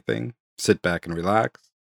do anything. Sit back and relax.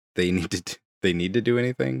 They need to do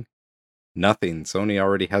anything. Nothing. Sony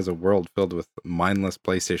already has a world filled with mindless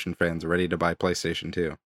PlayStation fans ready to buy PlayStation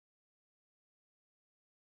 2.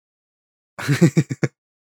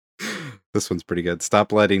 This one's pretty good.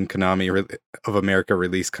 Stop letting Konami of America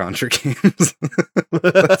release Contra games.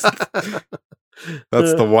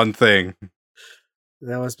 That's the one thing.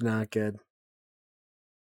 That was not good.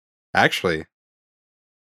 Actually,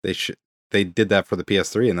 they did that for the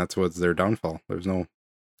PS3, and that's what's their downfall. There's no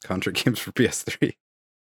Contra games for PS3.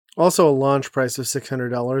 Also, a launch price of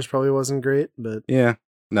 $600 probably wasn't great, but Yeah.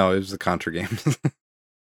 No, it was the Contra games.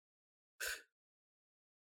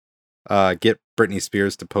 Get Britney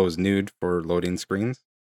Spears to pose nude for loading screens.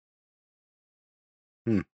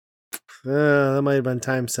 that might have been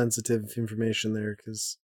time sensitive information there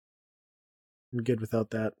because I'm good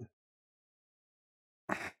without that.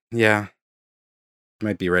 Yeah.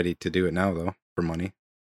 Might be ready to do it now, though, for money.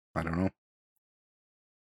 I don't know.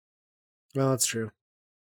 Well, that's true.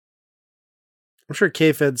 I'm sure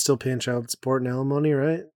K-Fed's still paying child support and alimony,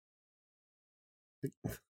 right?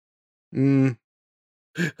 Mm,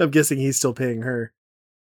 I'm guessing he's still paying her.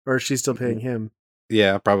 Or she's still paying him.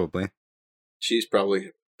 yeah, probably. She's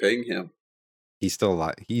probably paying him. He's still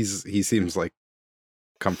alive. He seems like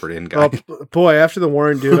Comfort Inn guy. Oh, boy, after the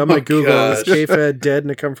warrant, dude, I'm going to Google, is gosh. K-Fed dead in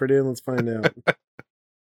a Comfort Inn? Let's find out.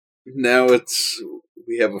 Now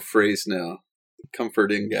we have a phrase now.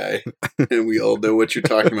 Comforting guy. And we all know what you're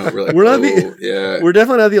talking about. We're like, We're not yeah. We're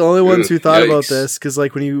definitely not the only ones who thought about Yikes. this, because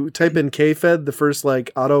like when you type in K-Fed, the first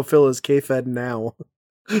like autofill is K-Fed now.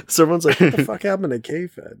 So everyone's like, what the fuck happened to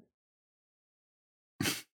K-Fed?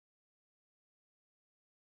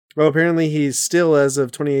 Well, apparently he's still, as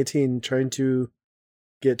of 2018, trying to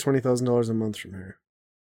get $20,000 a month from her.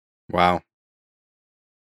 Wow.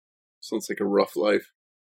 Sounds like a rough life.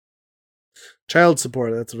 Child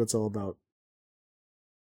support, that's what it's all about.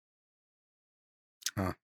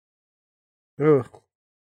 Huh. Oh.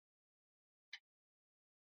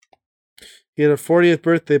 He had a 40th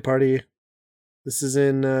birthday party. This is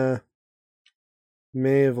in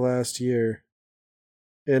May of last year.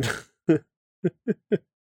 And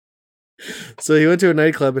so he went to a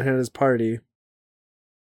nightclub and had his party.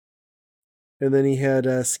 And then he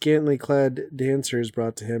had scantily clad dancers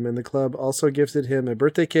brought to him. And the club also gifted him a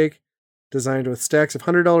birthday cake designed with stacks of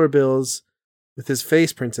 $100 bills with his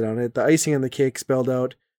face printed on it. The icing on the cake spelled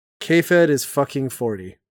out, K-Fed is fucking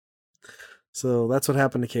 40. So that's what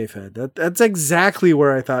happened to K-Fed. That's exactly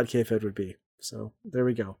where I thought K-Fed would be. So there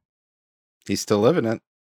we go. He's still living it.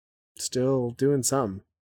 Still doing some.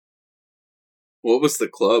 What was the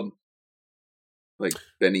club? Like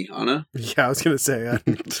Benihana? Yeah, I was going to say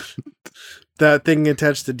that thing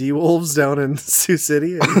attached to D-Wolves down in Sioux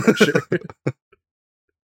City. I'm not sure.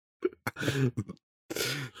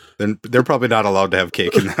 Then they're probably not allowed to have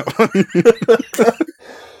cake in that one.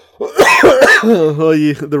 Well,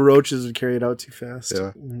 the roaches would carry it out too fast.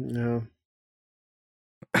 Yeah. No.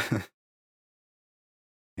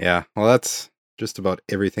 Yeah, well, that's just about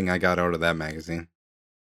everything I got out of that magazine.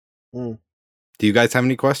 Mm. Do you guys have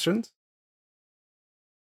any questions?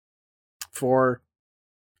 For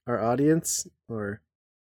our audience or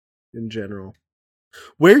in general?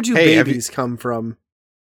 Where do Hey, have babies come from?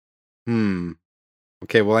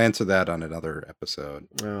 Okay, we'll answer that on another episode.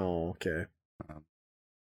 Oh, okay.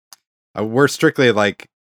 We're strictly like,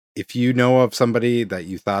 if you know of somebody that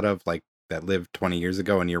you thought of, like, that lived 20 years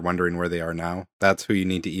ago and you're wondering where they are now, that's who you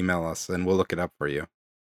need to email us and we'll look it up for you.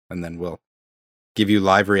 And then we'll give you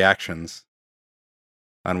live reactions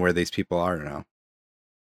on where these people are now.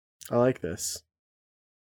 I like this.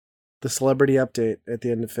 The celebrity update at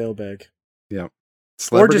the end of Failbag. Yep.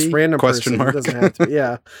 Or just random question person. mark. It doesn't have to be.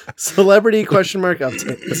 Yeah. Celebrity question mark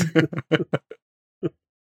update.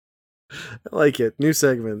 I like it. New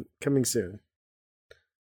segment coming soon.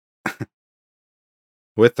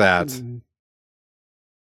 With that, Mm.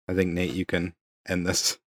 I think, Nate, you can end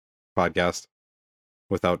this podcast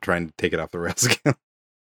without trying to take it off the rails again.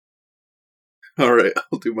 All right,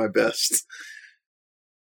 I'll do my best.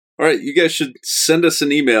 All right, you guys should send us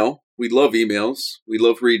an email. We love emails. We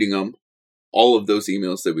love reading them. All of those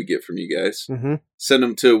emails that we get from you guys. Mm-hmm. Send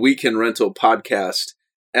them to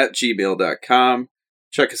weekendrentalpodcast@gmail.com.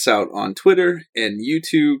 Check us out on Twitter and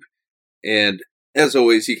YouTube. And as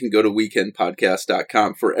always, you can go to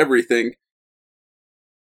weekendpodcast.com for everything.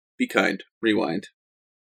 Be kind. Rewind.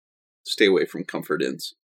 Stay away from comfort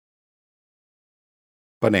inns.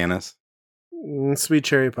 Bananas. Sweet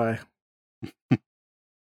cherry pie.